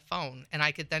her on the phone. And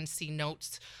I could then see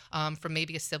notes from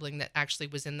maybe a sibling that actually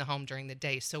was in the home during the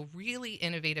day. So really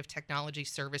innovative technology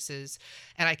services.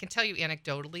 And I can tell you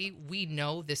anecdotally, we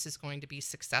know this is going to be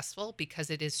successful because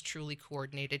it is truly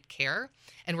coordinated care.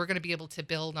 And we're going to be able to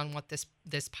build on what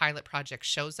this pilot project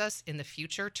shows us in the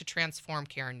future to transform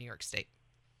care in New York State.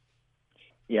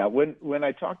 Yeah, when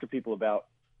I talk to people about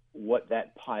what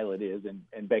that pilot is,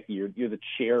 and Becky, you're the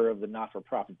chair of the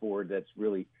not-for-profit board that's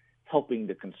really helping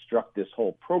to construct this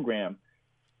whole program,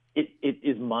 it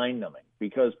is mind-numbing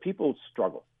because people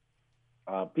struggle.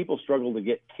 People struggle to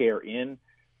get care in.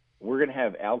 We're going to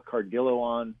have Al Cardillo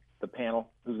on the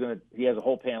panel. He has a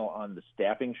whole panel on the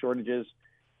staffing shortages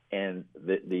and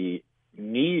the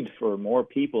need for more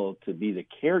people to be the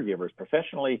caregivers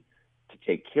professionally, to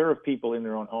take care of people in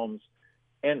their own homes.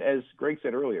 And as Greg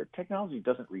said earlier, technology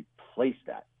doesn't replace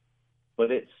that,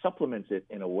 but it supplements it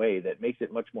in a way that makes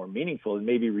it much more meaningful and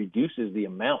maybe reduces the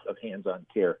amount of hands-on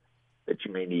care that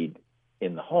you may need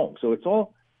in the home. So it's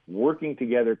all working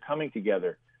together, coming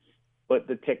together. But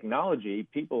the technology,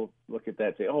 people look at that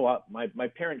and say, oh, my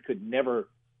parent could never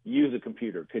use a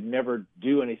computer, could never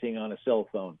do anything on a cell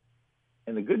phone.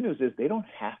 And the good news is they don't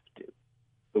have to.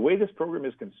 The way this program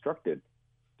is constructed,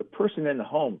 the person in the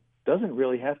home doesn't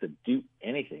really have to do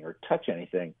anything or touch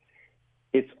anything.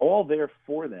 It's all there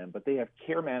for them, but they have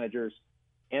care managers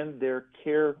and their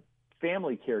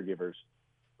family caregivers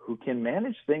who can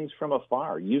manage things from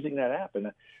afar using that app.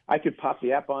 And I could pop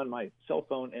the app on my cell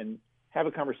phone and have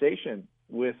a conversation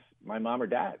with my mom or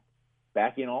dad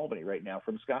back in Albany right now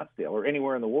from Scottsdale or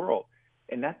anywhere in the world.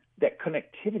 And that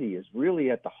connectivity is really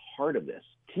at the heart of this,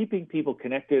 keeping people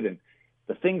connected. And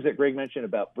the things that Greg mentioned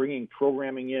about bringing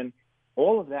programming in,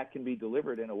 all of that can be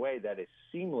delivered in a way that is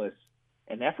seamless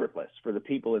and effortless for the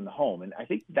people in the home. And I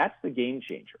think that's the game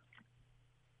changer.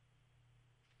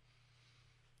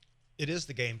 It is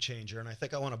the game changer, and I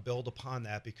think I want to build upon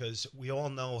that because we all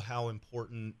know how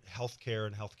important healthcare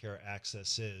and healthcare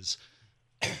access is.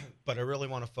 But I really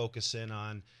want to focus in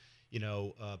on,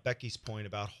 Becky's point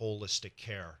about holistic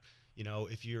care.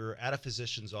 If you're at a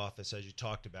physician's office, as you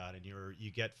talked about, and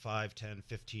you get 5, 10,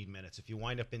 15 minutes, if you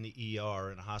wind up in the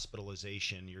ER in a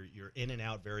hospitalization, you're in and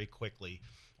out very quickly,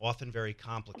 often very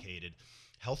complicated.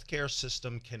 Healthcare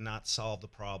system cannot solve the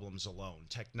problems alone.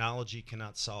 Technology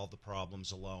cannot solve the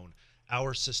problems alone.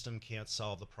 Our system can't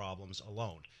solve the problems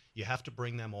alone. You have to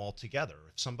bring them all together.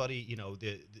 If somebody,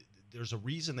 there's a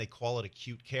reason they call it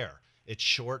acute care. It's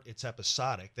short, it's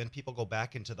episodic. Then people go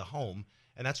back into the home,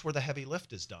 and that's where the heavy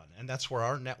lift is done. And that's where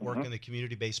our network and the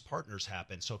community-based partners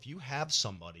happen. So if you have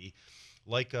somebody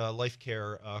like a life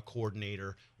care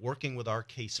coordinator working with our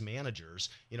case managers,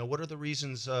 what are the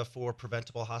reasons for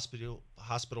preventable hospital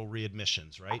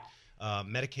readmissions, right?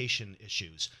 Medication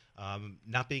issues,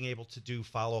 not being able to do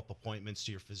follow-up appointments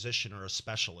to your physician or a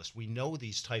specialist. We know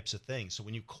these types of things. So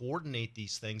when you coordinate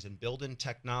these things and build in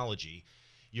technology,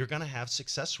 you're going to have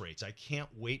success rates. I can't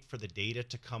wait for the data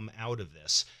to come out of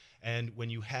this. And when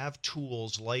you have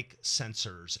tools like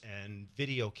sensors and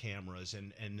video cameras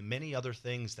and many other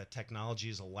things that technology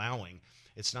is allowing,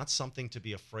 it's not something to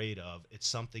be afraid of. It's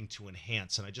something to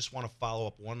enhance. And I just want to follow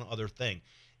up one other thing.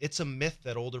 It's a myth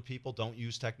that older people don't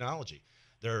use technology.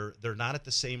 They're not at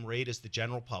the same rate as the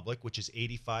general public, which is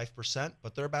 85%,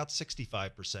 but they're about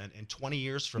 65%. And 20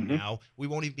 years from now, we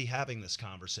won't even be having this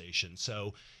conversation.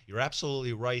 So you're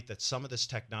absolutely right that some of this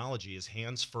technology is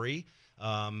hands-free.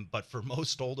 But for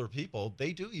most older people,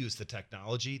 they do use the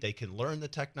technology. They can learn the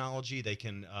technology. They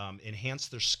can enhance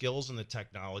their skills in the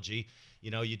technology.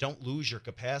 You don't lose your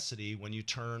capacity when you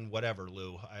turn whatever,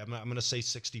 Lou. I'm going to say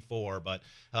 64, but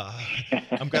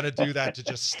I'm going to do that to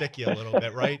just stick you a little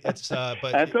bit, right? It's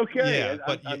but that's okay. Yeah,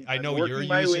 but I know you're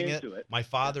using it. it. My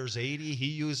father's 80. He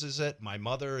uses it. My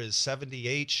mother is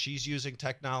 78. She's using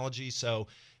technology. So,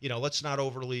 let's not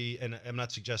overly, and I'm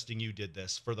not suggesting you did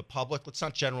this, for the public, let's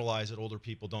not generalize that older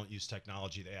people don't use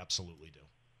technology. They absolutely do.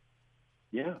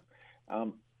 Yeah.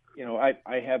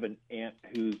 I have an aunt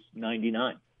who's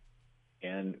 99.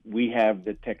 And we have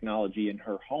the technology in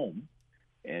her home,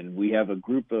 and we have a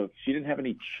group of, she didn't have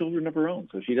any children of her own,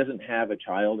 so she doesn't have a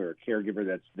child or a caregiver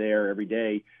that's there every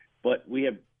day, but we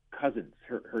have cousins,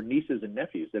 her nieces and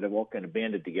nephews that have all kind of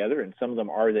banded together, and some of them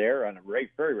are there on a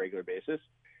very regular basis.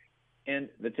 And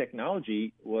the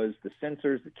technology was the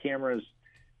sensors, the cameras,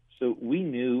 so we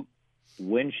knew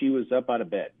when she was up out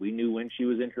of bed. We knew when she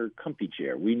was in her comfy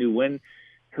chair. We knew when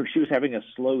she was having a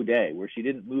slow day where she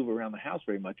didn't move around the house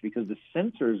very much because the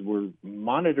sensors were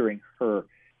monitoring her.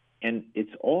 And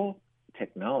it's all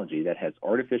technology that has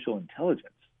artificial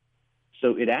intelligence.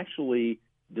 So it actually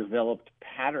developed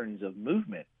patterns of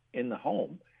movement in the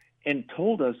home and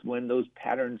told us when those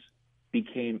patterns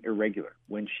became irregular,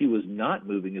 when she was not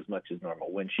moving as much as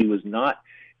normal, when she was not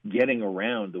getting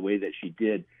around the way that she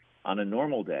did on a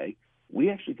normal day. We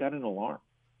actually got an alarm,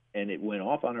 and it went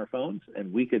off on our phones,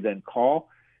 and we could then call.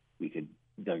 We could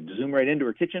zoom right into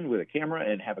her kitchen with a camera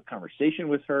and have a conversation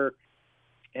with her.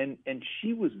 And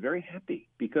she was very happy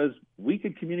because we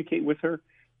could communicate with her.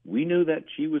 We knew that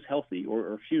she was healthy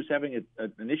or if she was having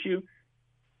an issue.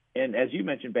 And as you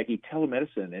mentioned, Becky,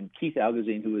 telemedicine, and Keith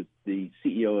Algazine, who is the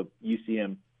CEO of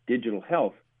UCM Digital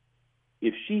Health,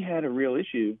 if she had a real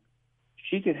issue,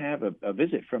 she could have a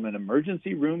visit from an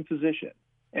emergency room physician.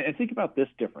 And think about this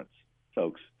difference,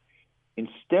 folks.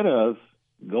 Instead of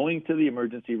going to the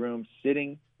emergency room,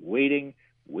 sitting, waiting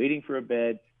for a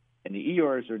bed, and the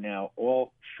ERs are now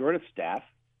all short of staff,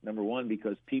 number one,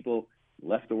 because people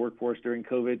left the workforce during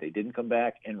COVID. They didn't come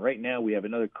back. And right now we have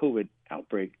another COVID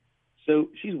outbreak. So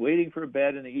she's waiting for a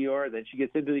bed in the ER, then she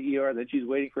gets into the ER, then she's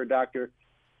waiting for a doctor.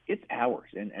 It's hours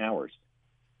and hours.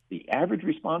 The average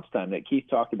response time that Keith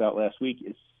talked about last week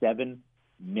is 7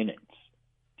 minutes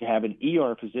to have an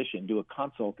ER physician do a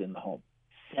consult in the home.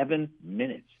 7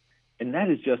 minutes. And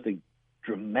that is just a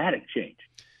dramatic change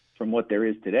from what there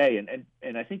is today.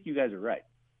 And I think you guys are right.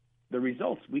 The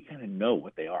results, we kind of know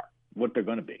what they are, what they're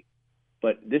going to be.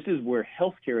 But this is where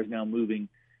healthcare is now moving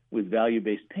with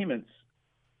value-based payments.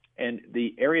 And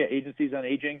the area agencies on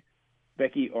aging,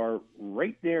 Becky, are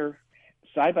right there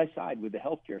side by side with the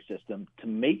healthcare system to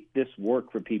make this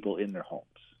work for people in their homes.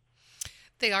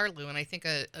 They are, Lou, and I think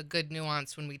a good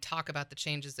nuance when we talk about the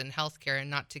changes in healthcare, and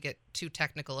not to get too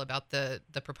technical about the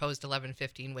proposed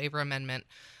 1115 waiver amendment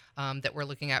that we're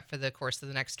looking at for the course of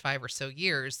the next 5 or so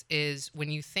years, is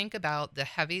when you think about the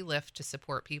heavy lift to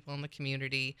support people in the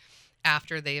community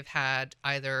after they've had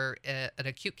either an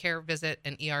acute care visit,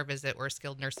 an ER visit, or a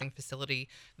skilled nursing facility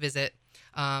visit,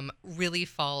 really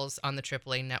falls on the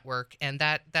AAA network. And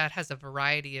that has a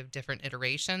variety of different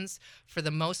iterations. For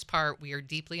the most part, we are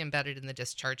deeply embedded in the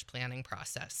discharge planning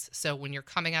process. So when you're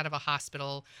coming out of a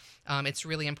hospital, it's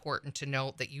really important to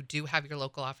note that you do have your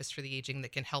local office for the aging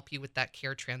that can help you with that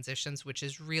care transitions, which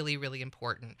is really, really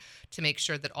important to make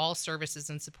sure that all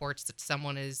services and supports that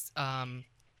someone is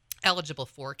eligible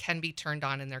for can be turned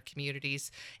on in their communities,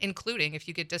 including if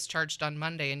you get discharged on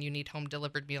Monday and you need home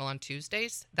delivered meal on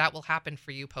Tuesdays, that will happen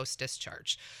for you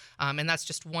post-discharge. And that's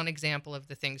just one example of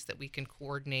the things that we can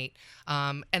coordinate.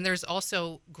 And there's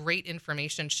also great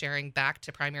information sharing back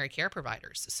to primary care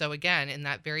providers. So again, in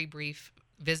that very brief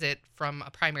visit from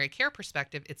a primary care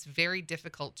perspective, it's very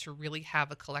difficult to really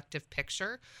have a collective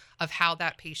picture of how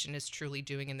that patient is truly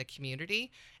doing in the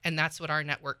community. And that's what our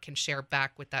network can share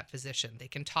back with that physician. They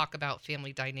can talk about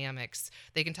family dynamics.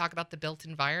 They can talk about the built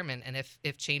environment and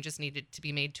if changes needed to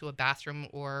be made to a bathroom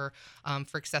or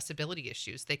for accessibility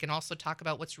issues. They can also talk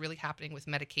about what's really happening with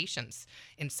medications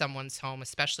in someone's home,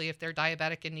 especially if they're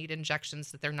diabetic and need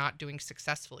injections that they're not doing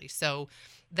successfully. So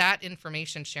that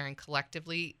information sharing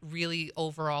collectively really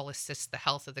overall assists the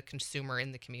health of the consumer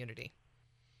in the community.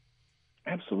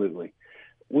 Absolutely.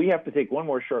 We have to take one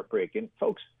more short break. And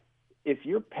folks, if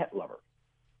you're a pet lover,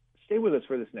 stay with us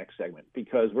for this next segment,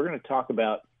 because we're going to talk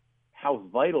about how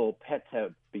vital pets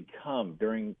have become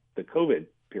during the COVID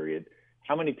period.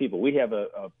 How many people, we have a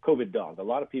COVID dog. A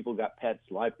lot of people got pets,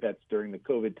 live pets during the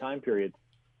COVID time period.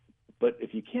 But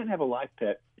if you can't have a live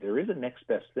pet, there is a next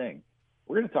best thing.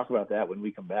 We're going to talk about that when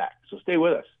we come back. So stay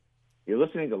with us. You're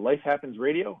listening to Life Happens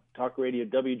Radio, Talk Radio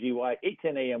WGY,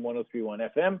 810 AM, 1031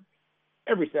 FM,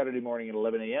 every Saturday morning at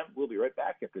 11 a.m. We'll be right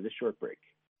back after this short break.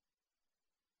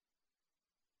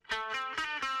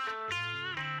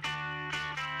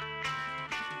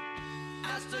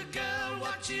 Asked a girl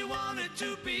what she wanted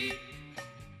to be.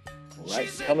 All right,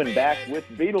 coming back with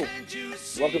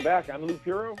Beatles. Welcome back. I'm Lou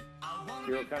Piro.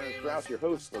 Piro Connor Strauss, your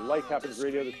host for Life Happens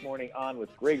Radio this morning, on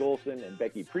with Greg Olson and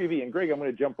Becky Prevey. And Greg, I'm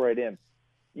going to jump right in.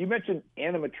 You mentioned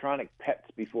animatronic pets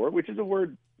before, which is a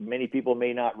word many people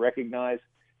may not recognize,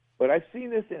 but I've seen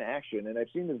this in action, and I've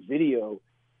seen this video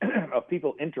of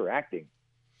people interacting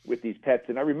with these pets.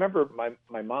 And I remember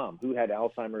my mom, who had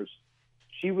Alzheimer's,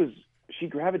 she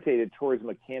gravitated towards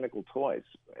mechanical toys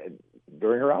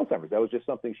during her Alzheimer's. That was just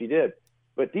something she did.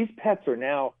 But these pets are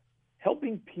now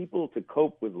helping people to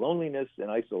cope with loneliness and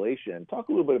isolation. Talk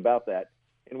a little bit about that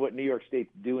and what New York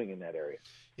State's doing in that area.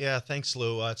 Yeah, thanks,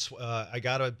 Lou. I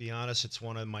got to be honest, it's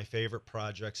one of my favorite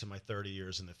projects in my 30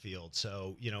 years in the field.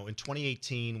 So, in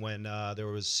 2018, when there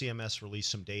was CMS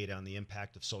released some data on the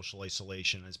impact of social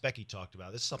isolation, as Becky talked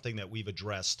about, this is something that we've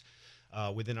addressed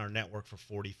within our network for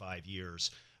 45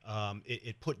 years.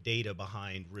 It put data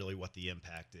behind really what the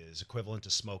impact is, equivalent to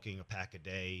smoking a pack a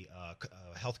day,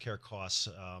 healthcare costs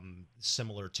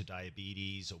similar to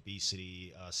diabetes,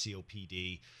 obesity,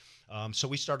 COPD. So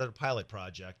we started a pilot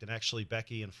project, and actually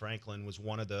Becky and Franklin was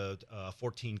one of the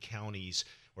 14 counties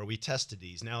where we tested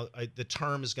these. Now, the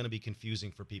term is going to be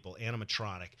confusing for people,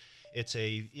 animatronic. It's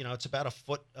it's about a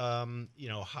foot,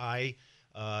 high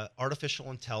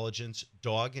artificial intelligence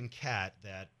dog and cat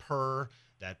that purr,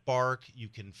 that bark. You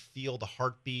can feel the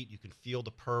heartbeat, you can feel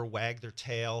the purr, wag their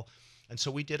tail. And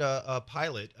so we did a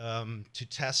pilot to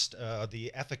test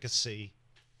the efficacy.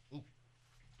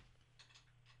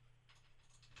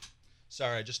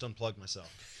 Sorry, I just unplugged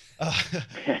myself.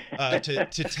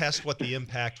 To test what the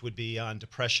impact would be on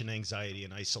depression, anxiety,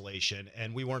 and isolation.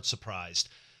 And we weren't surprised.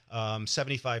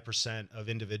 75% of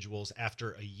individuals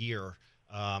after a year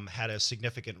had a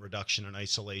significant reduction in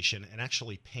isolation and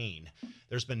actually pain.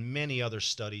 There's been many other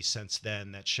studies since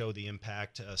then that show the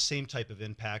impact, same type of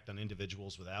impact on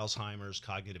individuals with Alzheimer's,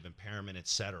 cognitive impairment, et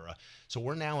cetera. So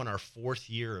we're now in our 4th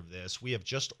year of this. We have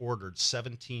just ordered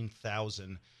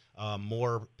 17,000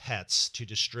 more pets to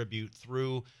distribute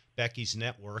through Becky's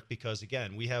network, because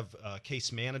again, we have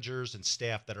case managers and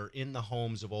staff that are in the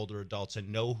homes of older adults and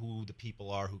know who the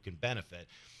people are who can benefit.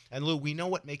 And Lou, we know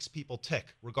what makes people tick,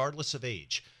 regardless of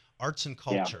age: arts and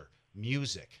culture,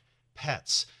 music,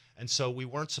 pets. And so we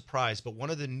weren't surprised. But one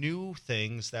of the new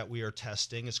things that we are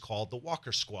testing is called the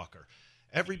Walker Squawker.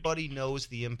 everybody knows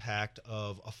the impact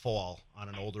of a fall on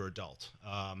an older adult,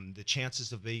 the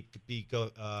chances of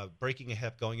breaking a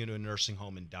hip, going into a nursing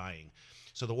home, and dying.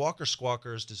 So the Walker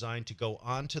Squawker is designed to go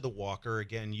onto the walker,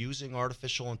 again, using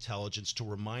artificial intelligence to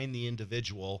remind the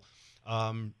individual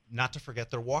not to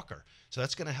forget their walker. So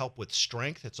that's going to help with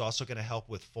strength. It's also going to help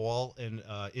with fall and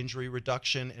injury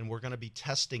reduction. And we're going to be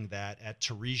testing that at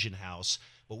Teresian House.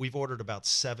 But we've ordered about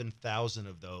 7,000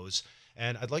 of those.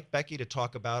 And I'd like Becky to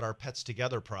talk about our Pets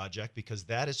Together project, because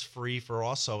that is free for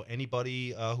also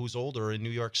anybody who's older in New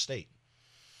York State.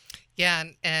 Yeah,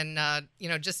 and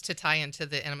just to tie into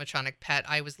the animatronic pet,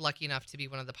 I was lucky enough to be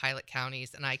one of the pilot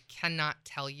counties, and I cannot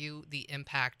tell you the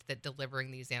impact that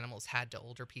delivering these animals had to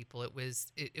older people. It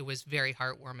was very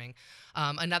heartwarming.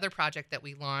 Another project that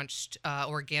we launched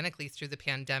organically through the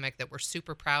pandemic that we're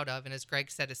super proud of, and as Greg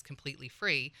said, is completely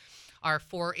free, are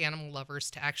for animal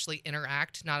lovers to actually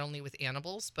interact not only with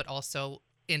animals, but also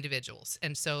individuals.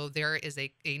 And so there is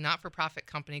a not-for-profit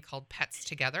company called Pets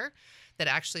Together that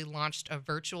actually launched a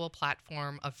virtual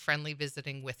platform of friendly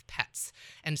visiting with pets.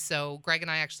 And so Greg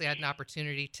and I actually had an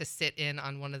opportunity to sit in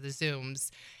on one of the Zooms,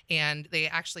 and they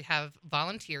actually have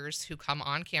volunteers who come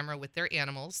on camera with their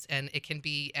animals, and it can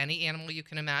be any animal you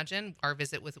can imagine. Our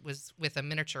visit was with a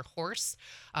miniature horse,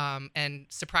 and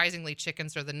surprisingly,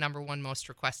 chickens are the #1 most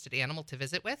requested animal to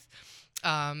visit with.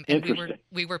 And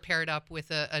we were paired up with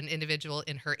an individual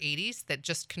in her 80s that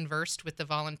just conversed with the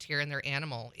volunteer and their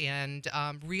animal, and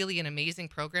really an amazing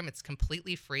program. It's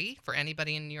completely free for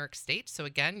anybody in New York State. So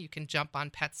again, you can jump on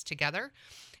Pets Together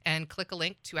and click a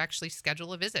link to actually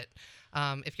schedule a visit.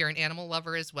 If you're an animal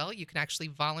lover as well, you can actually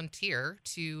volunteer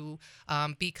to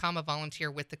become a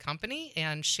volunteer with the company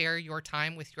and share your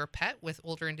time with your pet with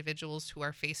older individuals who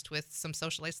are faced with some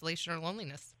social isolation or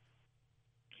loneliness.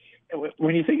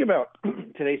 When you think about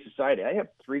today's society, I have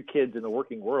 3 kids in the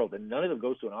working world, and none of them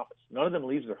goes to an office. None of them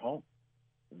leaves their home.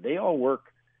 They all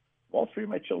work, all 3 of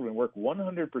my children work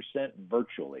 100%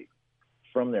 virtually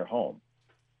from their home.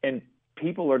 And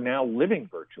people are now living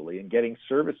virtually and getting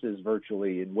services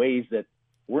virtually in ways that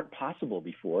weren't possible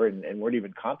before and weren't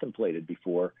even contemplated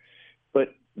before.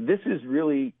 But this is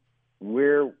really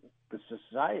where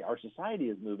our society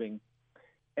is moving.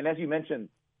 And as you mentioned,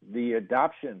 the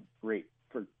adoption rate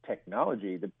for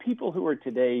technology, the people who are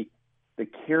today the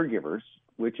caregivers,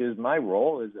 which is my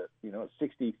role as a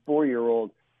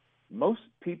 64-year-old, most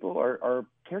people are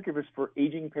caregivers for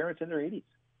aging parents in their 80s.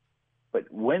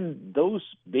 But when those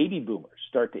baby boomers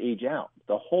start to age out,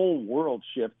 the whole world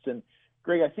shifts. And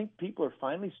Greg, I think people are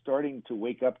finally starting to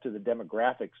wake up to the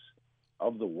demographics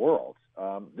of the world.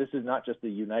 This is not just a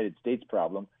United States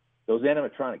problem. Those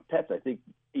animatronic pets, I think,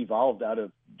 evolved out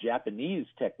of Japanese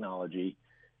technology.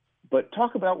 But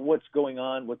talk about what's going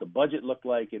on, what the budget looked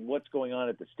like, and what's going on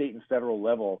at the state and federal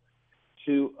level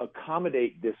to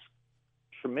accommodate this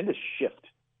tremendous shift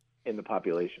in the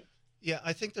population. Yeah,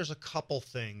 I think there's a couple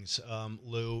things,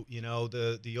 Lou.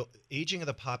 The aging of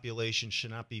the population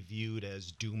should not be viewed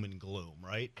as doom and gloom,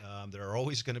 right? There are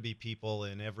always going to be people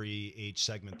in every age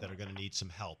segment that are going to need some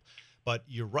help. But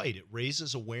you're right, it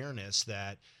raises awareness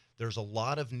that there's a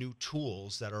lot of new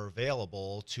tools that are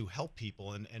available to help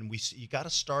people, and you got to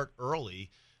start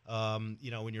early, in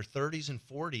your 30s and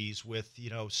 40s with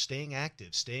staying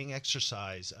active, staying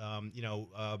exercise,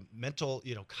 mental,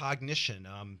 cognition,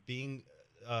 being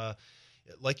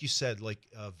like you said,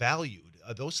 valued.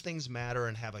 Those things matter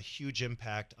and have a huge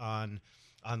impact on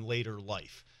later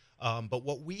life. But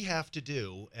what we have to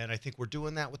do, and I think we're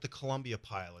doing that with the Columbia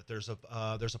pilot. There's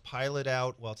a pilot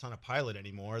out. Well, it's not a pilot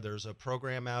anymore. There's a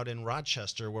program out in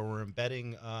Rochester where we're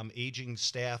embedding aging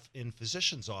staff in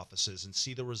physicians' offices and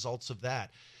see the results of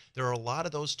that. There are a lot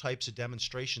of those types of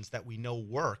demonstrations that we know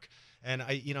work. And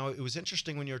it was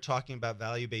interesting when you were talking about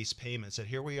value-based payments. That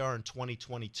here we are in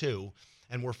 2022,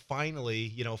 and we're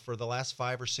finally, for the last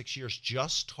 5 or 6 years,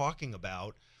 just talking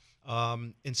about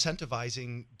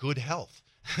incentivizing good health.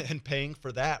 And paying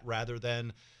for that rather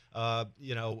than,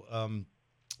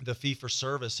 the fee for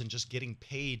service and just getting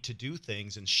paid to do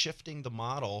things, and shifting the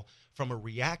model from a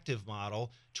reactive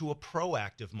model to a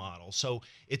proactive model. So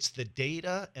it's the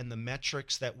data and the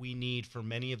metrics that we need for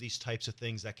many of these types of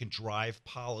things that can drive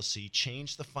policy,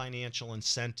 change the financial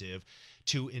incentive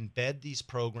to embed these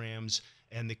programs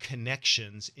and the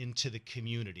connections into the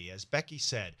community. As Becky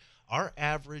said, our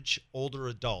average older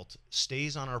adult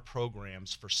stays on our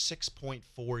programs for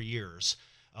 6.4 years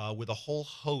with a whole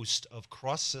host of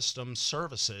cross-system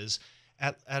services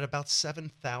at about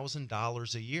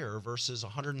 $7,000 a year versus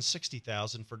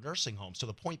 $160,000 for nursing homes. So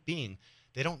the point being,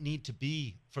 they don't need to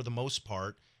be, for the most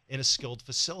part, in a skilled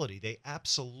facility. They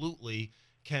absolutely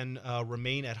can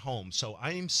remain at home. So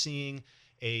I am seeing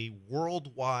a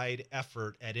worldwide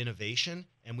effort at innovation,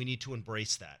 and we need to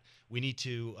embrace that. We need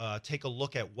to take a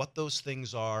look at what those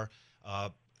things are,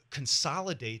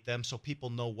 consolidate them so people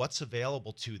know what's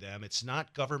available to them. It's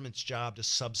not government's job to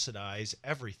subsidize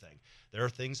everything. There are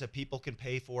things that people can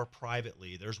pay for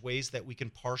privately. There's ways that we can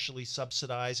partially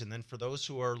subsidize, and then for those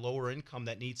who are lower income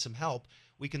that need some help,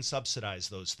 we can subsidize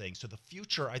those things. So the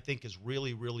future, I think, is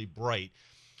really, really bright.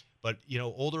 But, you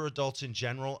know, older adults in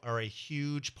general are a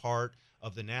huge part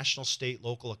of the national, state,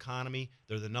 local economy.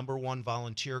 They're the number one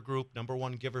volunteer group, number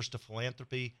one givers to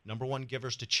philanthropy, number one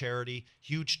givers to charity,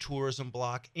 huge tourism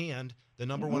block, and the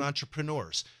number one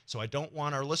entrepreneurs. So I don't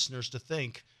want our listeners to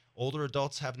think older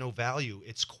adults have no value.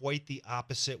 It's quite the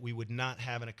opposite. We would not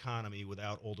have an economy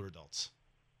without older adults.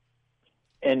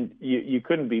 And you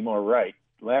couldn't be more right.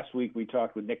 Last week we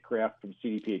talked with Nick Kraft from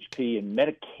CDPHP, and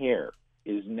Medicare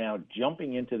is now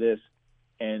jumping into this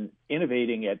and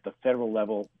innovating at the federal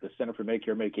level. The Center for Medicare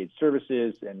and Medicaid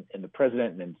Services and the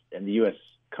President and the U.S.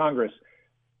 Congress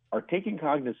are taking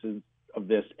cognizance of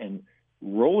this and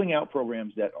rolling out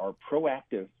programs that are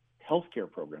proactive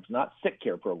healthcare programs, not sick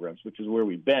care programs, which is where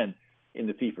we've been in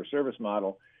the fee-for-service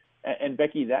model. And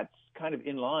Becky, that's kind of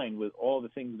in line with all the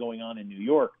things going on in New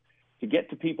York to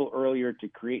get to people earlier, to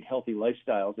create healthy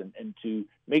lifestyles, and to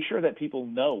make sure that people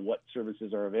know what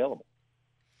services are available.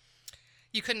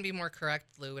 You couldn't be more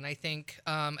correct, Lou. And I think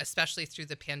especially through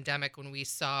the pandemic, when we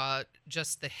saw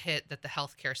just the hit that the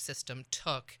healthcare system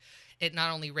took, it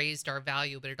not only raised our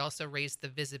value, but it also raised the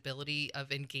visibility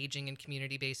of engaging in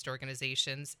community-based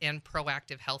organizations and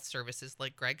proactive health services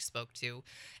like Greg spoke to.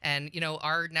 And, you know,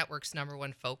 our network's number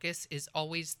one focus is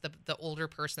always the older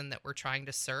person that we're trying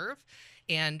to serve.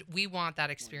 And we want that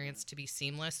experience to be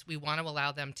seamless. We want to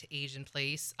allow them to age in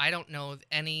place. I don't know of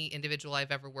any individual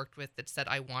I've ever worked with that said,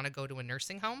 I want to go to a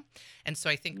nursing home. And so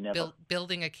I think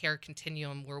building a care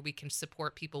continuum where we can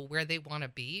support people where they want to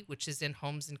be, which is in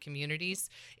homes and communities,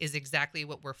 is exactly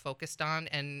what we're focused on.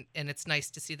 And it's nice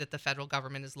to see that the federal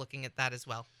government is looking at that as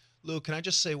well. Lou, can I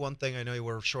just say one thing? I know you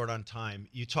were short on time.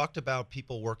 You talked about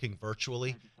people working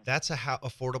virtually. That's a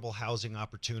affordable housing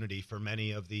opportunity for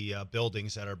many of the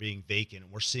buildings that are being vacant.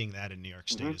 We're seeing that in New York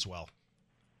State as well.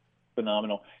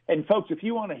 Phenomenal. And folks, if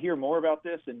you want to hear more about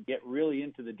this and get really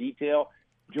into the detail,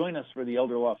 join us for the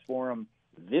Elder Law Forum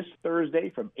this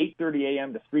Thursday from 8:30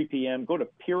 a.m. to 3 p.m. Go to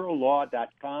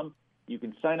pirolaw.com. You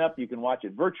can sign up. You can watch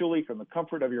it virtually from the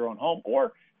comfort of your own home. Or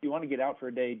if you want to get out for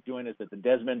a day, join us at the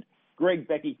Desmond. Greg,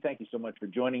 Becky, thank you so much for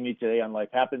joining me today on Life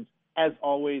Happens. As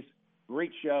always,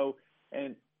 great show.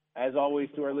 And as always,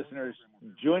 to our listeners,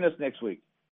 join us next week.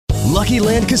 Lucky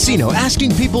Land Casino,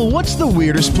 asking people, what's the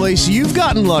weirdest place you've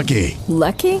gotten lucky?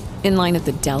 Lucky? In line at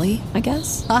the deli, I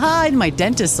guess? Aha, in my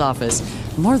dentist's office.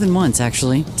 More than once,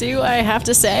 actually. Do I have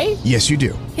to say? Yes, you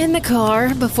do. In the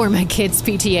car before my kids'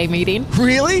 PTA meeting.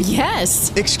 Really?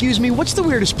 Yes. Excuse me, what's the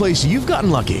weirdest place you've gotten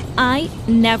lucky? I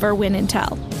never win and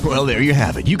tell. Well, there you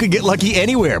have it. You can get lucky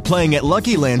anywhere, playing at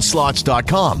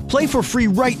LuckyLandSlots.com. Play for free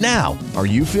right now. Are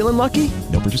you feeling lucky?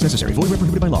 No purchase necessary. Void where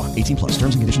prohibited by law. 18+.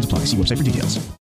 Terms and conditions apply. See website for details.